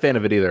 I'm not a fan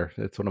of it either.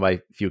 It's one of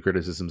my few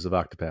criticisms of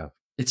Octopath.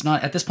 It's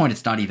not, at this point,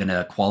 it's not even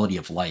a quality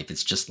of life.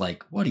 It's just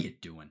like, what are you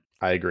doing?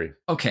 I agree.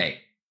 Okay.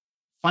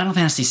 Final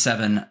Fantasy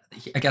VII,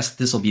 I guess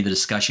this will be the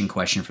discussion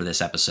question for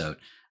this episode.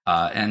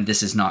 And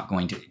this is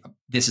going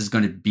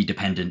to be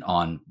dependent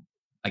on,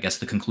 I guess,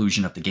 the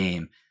conclusion of the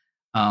game.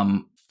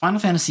 Final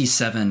Fantasy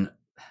VII,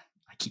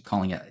 I keep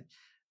calling it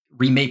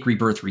Remake,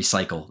 Rebirth,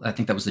 Recycle. I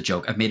think that was the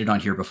joke. I've made it on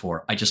here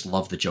before. I just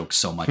love the joke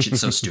so much.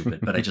 It's so stupid,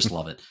 but I just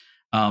love it.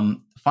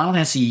 Final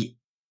Fantasy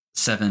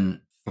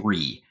VII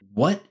 3.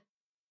 What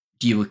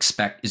do you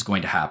expect is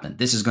going to happen?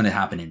 This is going to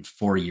happen in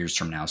 4 years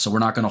from now. So we're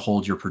not going to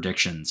hold your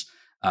predictions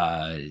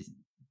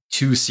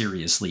too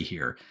seriously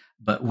here.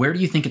 But where do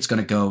you think it's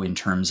going to go in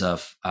terms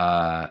of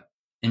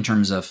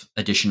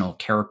additional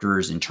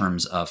characters, in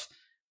terms of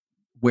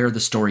where the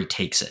story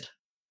takes it?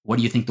 What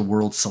do you think the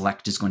world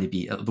select is going to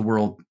be? The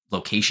world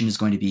location is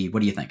going to be? What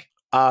do you think?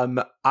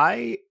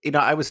 I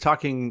was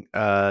talking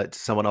to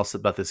someone else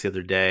about this the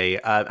other day.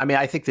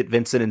 I think that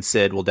Vincent and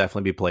Sid will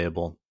definitely be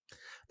playable.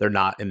 They're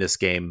not in this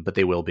game, but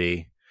they will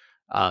be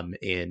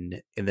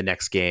in the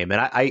next game. And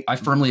I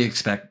firmly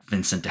expect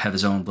Vincent to have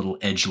his own little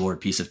edgelord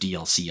piece of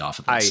DLC off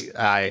of this.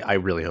 I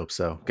really hope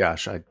so.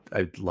 Gosh,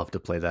 I'd love to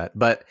play that.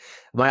 But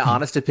my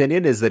honest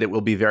opinion is that it will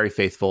be very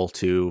faithful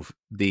to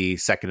the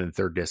second and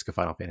third disc of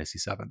Final Fantasy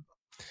VII.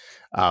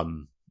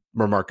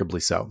 Remarkably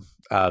so.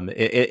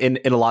 In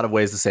a lot of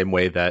ways, the same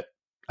way that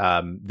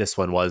this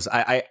one was.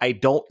 I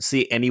don't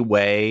see any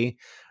way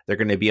they're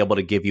going to be able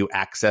to give you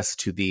access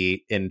to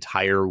the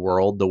entire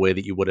world the way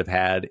that you would have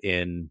had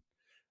in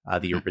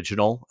the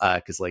original,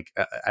 because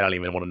I don't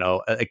even want to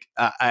know.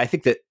 I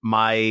think that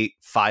my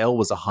file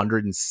was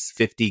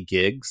 150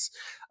 gigs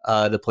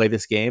to play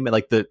this game, and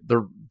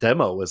the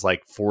demo was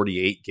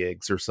 48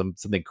 gigs or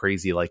something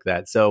crazy like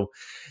that. So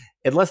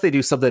unless they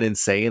do something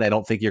insane, I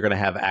don't think you're going to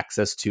have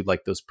access to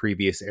those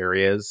previous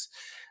areas.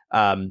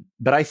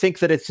 But I think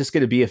that it's just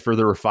going to be a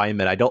further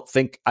refinement.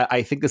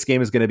 I think this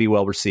game is going to be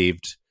well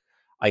received.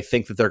 I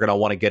think that they're going to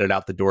want to get it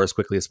out the door as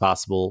quickly as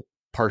possible,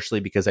 partially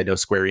because I know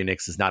Square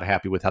Enix is not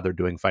happy with how they're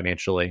doing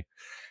financially.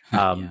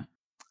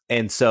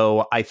 And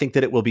so I think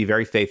that it will be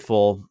very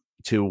faithful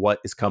to what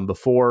has come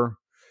before.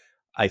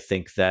 I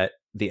think that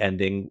the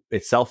ending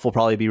itself will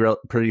probably be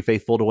pretty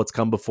faithful to what's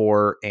come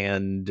before.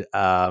 And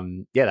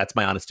that's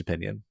my honest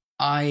opinion.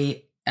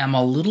 I am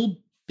a little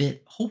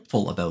bit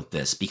hopeful about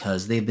this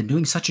because they've been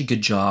doing such a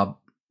good job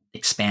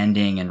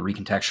expanding and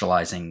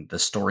recontextualizing the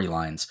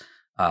storylines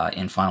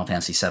in Final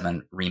Fantasy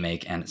VII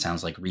Remake, and it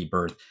sounds like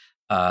Rebirth.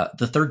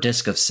 The third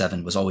disc of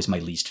 7 was always my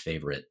least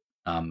favorite.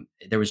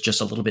 There was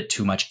just a little bit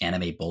too much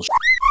anime bullshit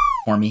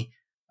for me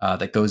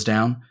that goes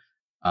down.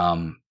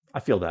 I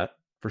feel that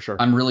for sure.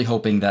 I'm really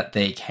hoping that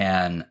they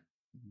can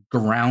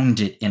ground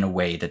it in a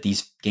way that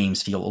these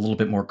games feel a little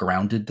bit more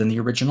grounded than the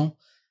original.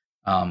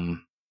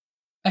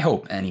 I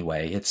hope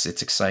anyway. It's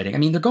exciting. I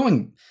mean, they're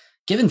going,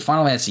 given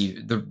Final Fantasy,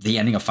 the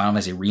ending of Final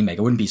Fantasy Remake,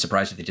 I wouldn't be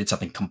surprised if they did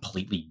something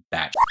completely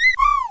batshit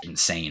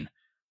insane.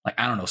 Like,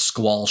 I don't know,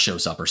 Squall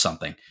shows up or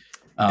something.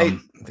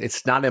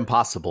 It's not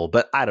impossible,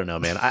 but I don't know,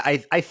 man.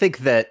 I think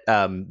that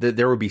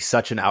there would be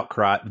such an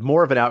outcry,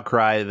 more of an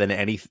outcry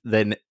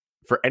than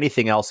for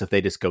anything else if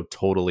they just go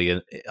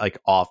totally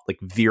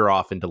veer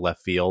off into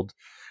left field.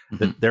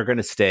 Mm-hmm. They're going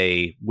to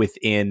stay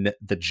within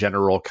the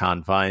general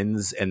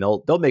confines, and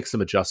they'll make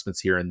some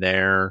adjustments here and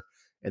there,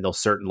 and they'll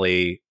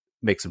certainly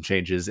make some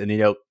changes. And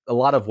a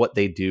lot of what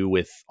they do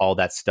with all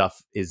that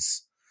stuff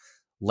is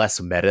less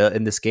meta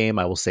in this game.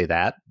 I will say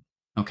that.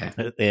 Okay.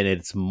 And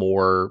it's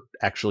more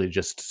actually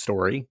just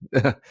story.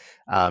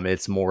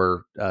 It's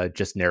more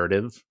just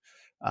narrative.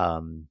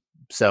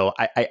 So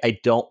I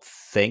don't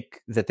think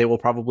that they will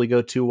probably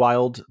go too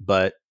wild,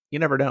 but you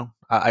never know.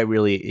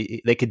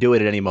 They could do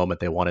it at any moment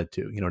they wanted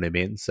to. You know what I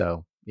mean?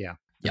 So yeah.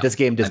 This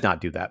game does not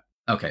do that.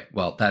 Okay.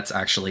 Well, that's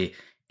actually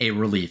a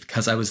relief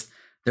because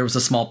there was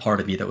a small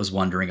part of me that was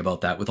wondering about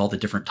that with all the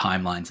different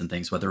timelines and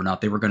things, whether or not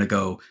they were going to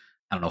go,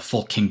 I don't know,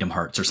 full Kingdom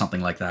Hearts or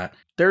something like that.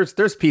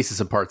 There's pieces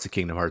and parts of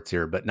Kingdom Hearts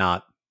here, but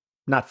not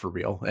for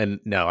real. And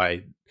no,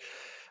 I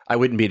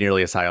wouldn't be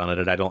nearly as high on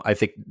it. I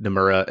think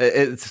Nomura.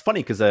 It's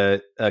funny because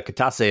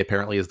Katase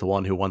apparently is the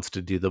one who wants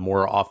to do the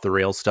more off the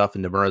rails stuff,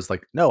 and Nomura's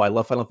like, no, I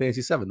love Final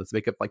Fantasy VII. Let's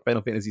make it like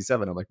Final Fantasy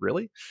VII. I'm like,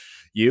 really?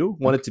 You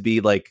want it to be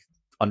like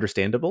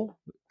understandable?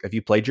 Have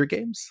you played your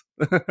games?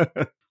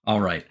 All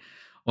right.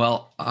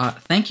 Well,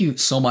 thank you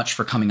so much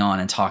for coming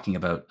on and talking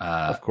about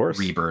of course,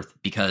 Rebirth,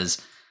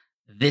 because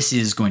this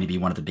is going to be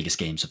one of the biggest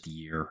games of the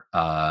year.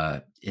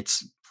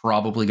 It's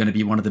probably going to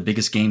be one of the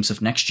biggest games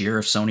of next year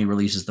if Sony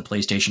releases the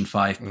PlayStation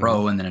 5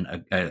 Pro and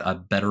then a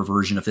better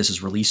version of this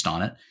is released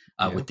on it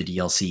with the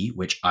DLC,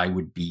 which I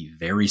would be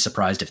very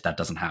surprised if that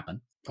doesn't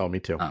happen. Oh, me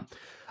too.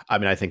 I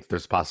mean, I think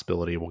there's a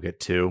possibility we'll get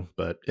 2,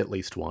 but at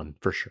least 1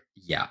 for sure.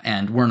 Yeah,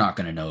 and we're not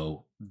going to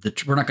know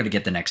we're not going to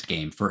get the next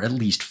game for at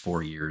least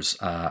 4 years.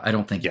 I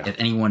don't think if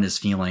anyone is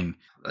feeling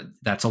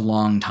that's a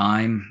long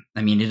time.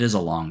 I mean, it is a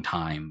long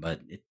time,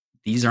 but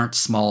these aren't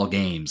small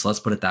games.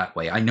 Let's put it that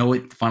way. I know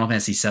Final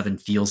Fantasy VII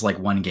feels like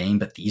one game,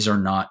 but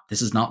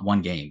this is not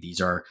one game. These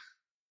are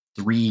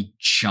 3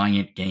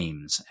 giant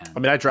games. And I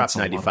mean, I dropped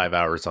 95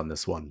 hours on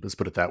this one. Let's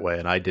put it that way.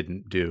 And I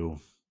didn't do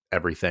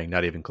everything,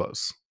 not even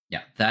close.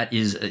 Yeah, that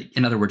is,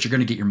 in other words, you're going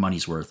to get your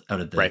money's worth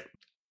out of the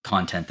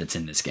content that's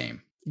in this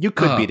game. You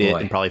could beat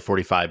it in probably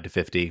 45 to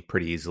 50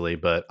 pretty easily,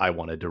 but I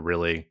wanted to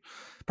really,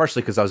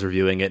 partially because I was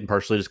reviewing it and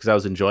partially just because I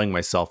was enjoying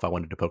myself, I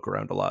wanted to poke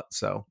around a lot.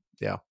 So,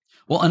 yeah.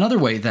 Well, another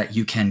way that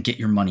you can get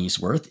your money's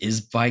worth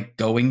is by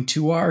going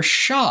to our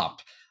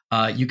shop.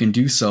 You can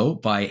do so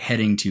by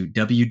heading to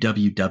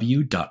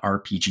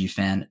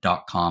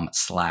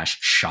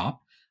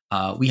www.rpgfan.com/shop.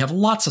 We have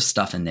lots of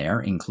stuff in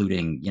there,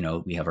 including,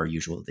 we have our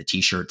usual, the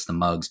t-shirts, the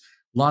mugs,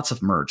 lots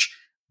of merch.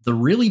 The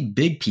really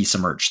big piece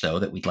of merch, though,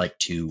 that we'd like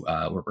to,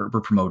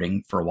 we're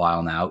promoting for a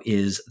while now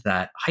is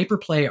that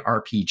Hyperplay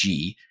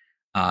RPG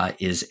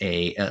is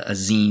a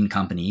zine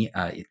company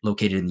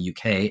located in the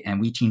UK,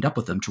 and we teamed up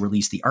with them to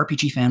release the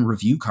RPG Fan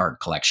Review Card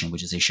Collection,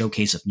 which is a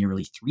showcase of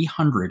nearly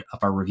 300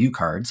 of our review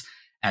cards.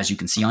 As you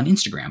can see on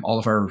Instagram,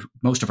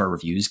 most of our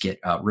reviews get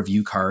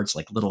review cards,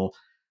 like little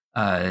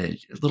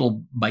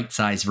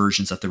bite-sized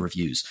versions of the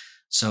reviews.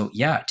 So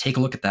yeah, take a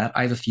look at that.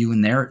 I have a few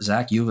in there.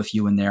 Zach, you have a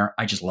few in there.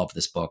 I just love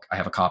this book. I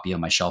have a copy on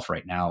my shelf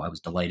right now. I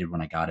was delighted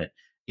when I got it.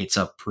 It's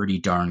a pretty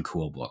darn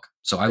cool book.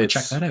 So I would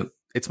check that out.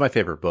 It's my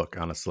favorite book,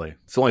 honestly.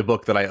 It's the only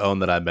book that I own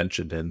that I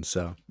mentioned in.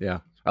 So yeah,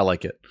 I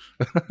like it.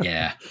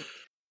 Yeah.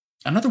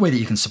 Another way that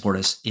you can support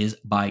us is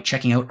by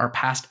checking out our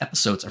past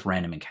episodes of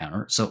Random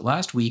Encounter. So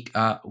last week,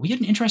 we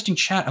had an interesting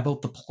chat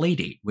about the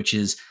Playdate, which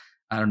is,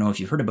 I don't know if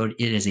you've heard about it,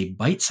 it is a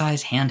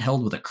bite-sized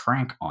handheld with a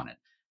crank on it.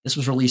 This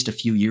was released a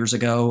few years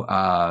ago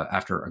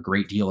after a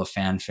great deal of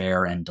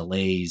fanfare and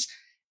delays,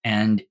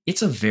 and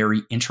it's a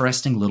very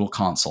interesting little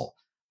console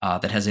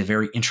that has a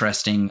very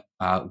interesting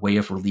way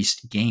of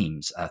released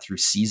games through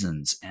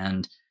seasons,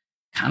 and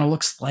kind of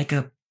looks like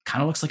a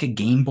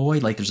Game Boy.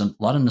 Like there's a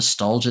lot of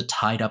nostalgia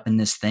tied up in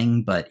this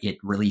thing, but it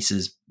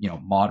releases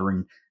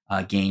modern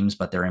games,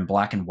 but they're in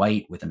black and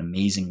white with an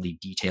amazingly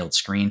detailed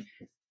screen.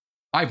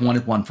 I've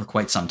wanted one for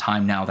quite some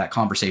time now. That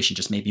conversation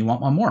just made me want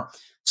one more.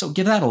 So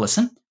give that a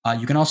listen.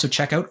 You can also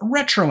check out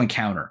Retro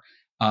Encounter.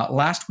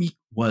 Last week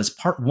was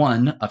part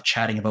 1 of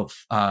chatting about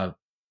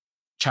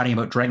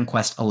Dragon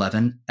Quest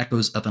XI,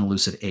 Echoes of an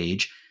Elusive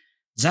Age.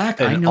 Zach,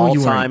 I know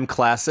you are all-time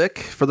classic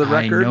for the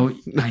record.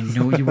 I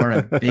know you are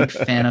a big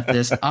fan of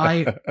this.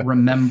 I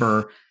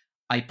remember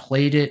I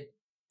played it,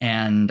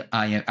 and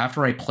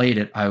after I played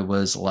it, I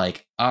was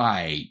like,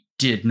 I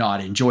did not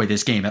enjoy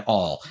this game at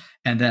all.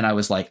 And then I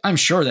was like, I'm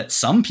sure that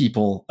some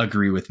people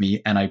agree with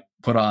me, and I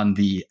put on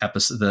the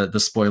episode, the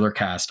spoiler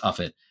cast of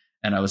it,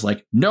 and I was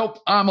like, nope,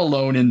 I'm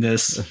alone in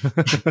this.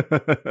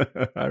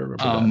 I remember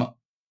that.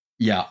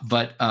 Yeah,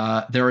 but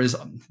there is,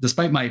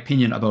 despite my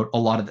opinion about a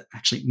lot of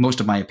actually most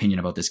of my opinion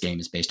about this game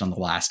is based on the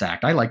last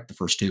act. I like the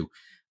first two.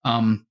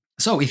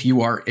 So if you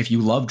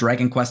love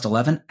Dragon Quest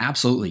XI,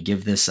 absolutely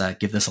give this a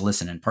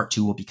listen. And part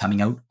 2 will be coming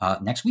out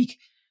next week.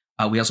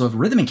 We also have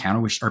Rhythm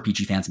Encounter, which is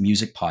RPG Fans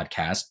music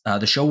podcast.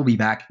 The show will be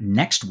back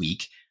next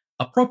week,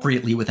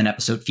 appropriately with an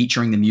episode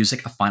featuring the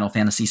music of Final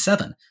Fantasy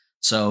VII.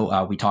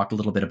 So we talked a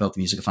little bit about the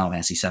music of Final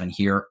Fantasy VII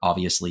here.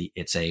 Obviously,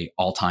 it's a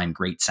all-time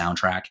great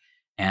soundtrack.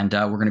 And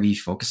we're going to be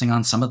focusing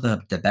on some of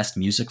the best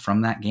music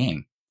from that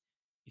game.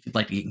 If you'd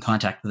like to get in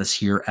contact with us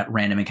here at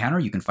Random Encounter,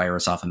 you can fire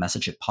us off a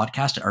message at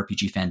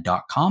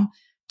podcast@rpgfan.com.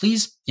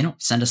 Please,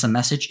 send us a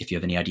message if you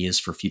have any ideas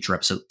for future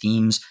episode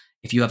themes.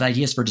 If you have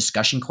ideas for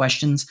discussion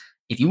questions,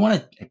 if you want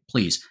to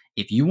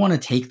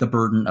take the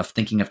burden of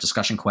thinking of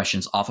discussion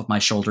questions off of my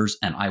shoulders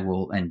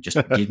and just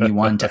give me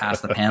one to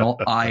ask the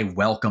panel, I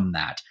welcome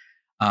that.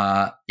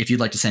 If you'd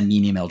like to send me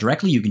an email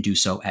directly, you can do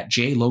so at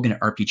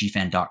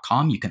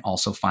jlogan@rpgfan.com. You can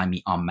also find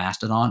me on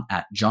Mastodon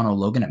at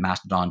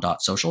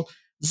johnologan@mastodon.social.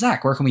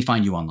 Zach, where can we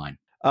find you online?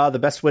 The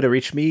best way to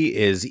reach me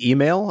is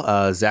email,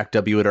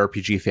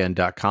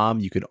 zachw@rpgfan.com.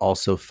 You can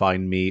also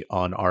find me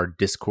on our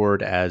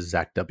Discord as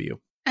ZachW.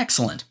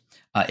 Excellent.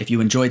 If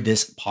you enjoyed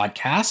this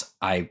podcast,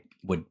 I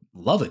would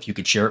love if you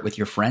could share it with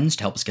your friends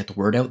to help us get the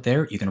word out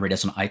there. You can rate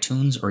us on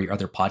iTunes or your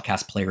other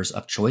podcast players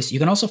of choice. You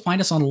can also find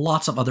us on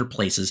lots of other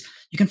places.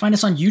 You can find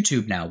us on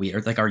YouTube now. We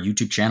are like our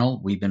YouTube channel.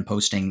 We've been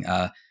posting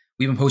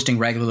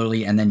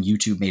regularly, and then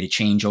YouTube made a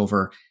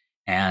changeover,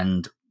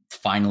 and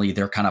finally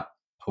they're kind of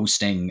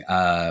posting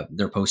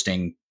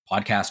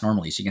podcasts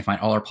normally. So you can find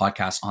all our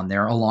podcasts on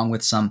there, along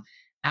with some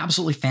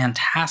absolutely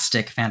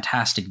fantastic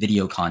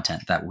video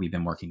content that we've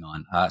been working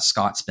on.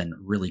 Scott's been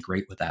really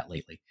great with that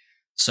lately.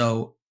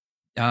 So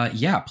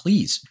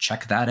please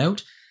check that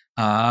out.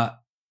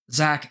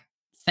 Zach,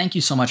 thank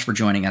you so much for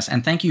joining us,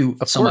 and thank you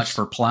so much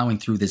for plowing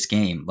through this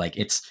game. Like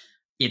it's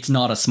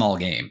not a small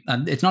game.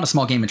 It's not a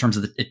small game in terms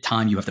of the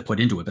time you have to put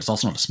into it, but it's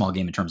also not a small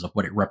game in terms of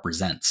what it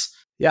represents.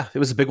 Yeah, it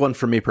was a big one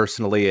for me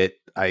personally.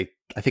 I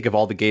think of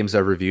all the games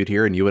I've reviewed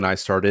here, and you and I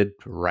started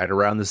right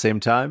around the same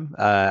time.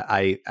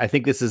 I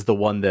think this is the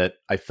one that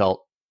I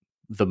felt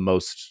the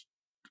most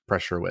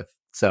pressure with.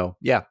 So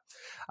yeah,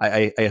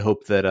 I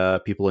hope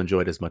that people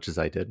enjoyed as much as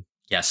I did.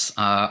 Yes,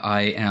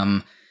 I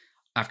am.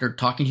 After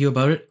talking to you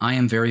about it, I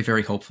am very,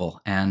 very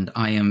hopeful, and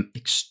I am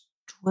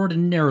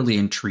extraordinarily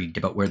intrigued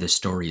about where this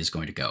story is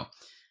going to go.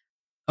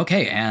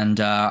 Okay, and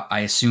I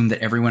assume that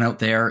everyone out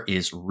there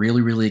is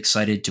really, really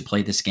excited to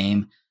play this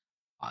game.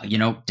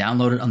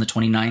 Download it on the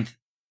 29th.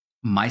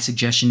 My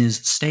suggestion is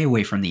stay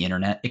away from the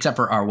internet, except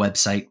for our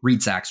website,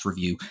 read Zach's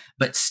review.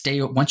 But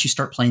once you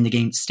start playing the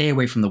game, stay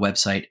away from the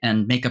website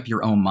and make up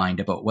your own mind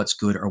about what's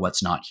good or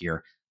what's not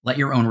here. Let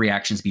your own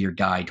reactions be your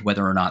guide to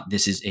whether or not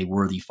this is a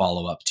worthy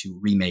follow-up to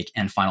Remake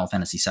and Final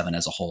Fantasy VII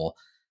as a whole.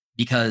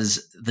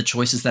 Because the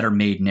choices that are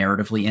made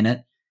narratively in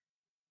it,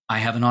 I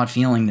have an odd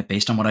feeling that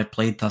based on what I've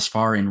played thus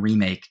far in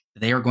Remake,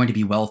 they are going to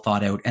be well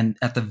thought out, and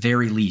at the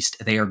very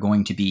least, they are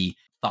going to be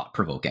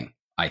thought-provoking,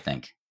 I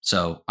think.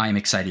 So I'm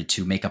excited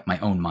to make up my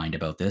own mind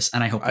about this,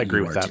 and I hope I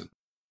agree with that too.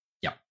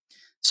 Yeah.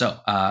 So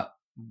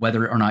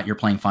whether or not you're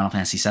playing Final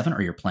Fantasy VII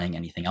or you're playing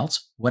anything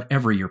else,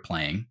 whatever you're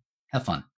playing, have fun.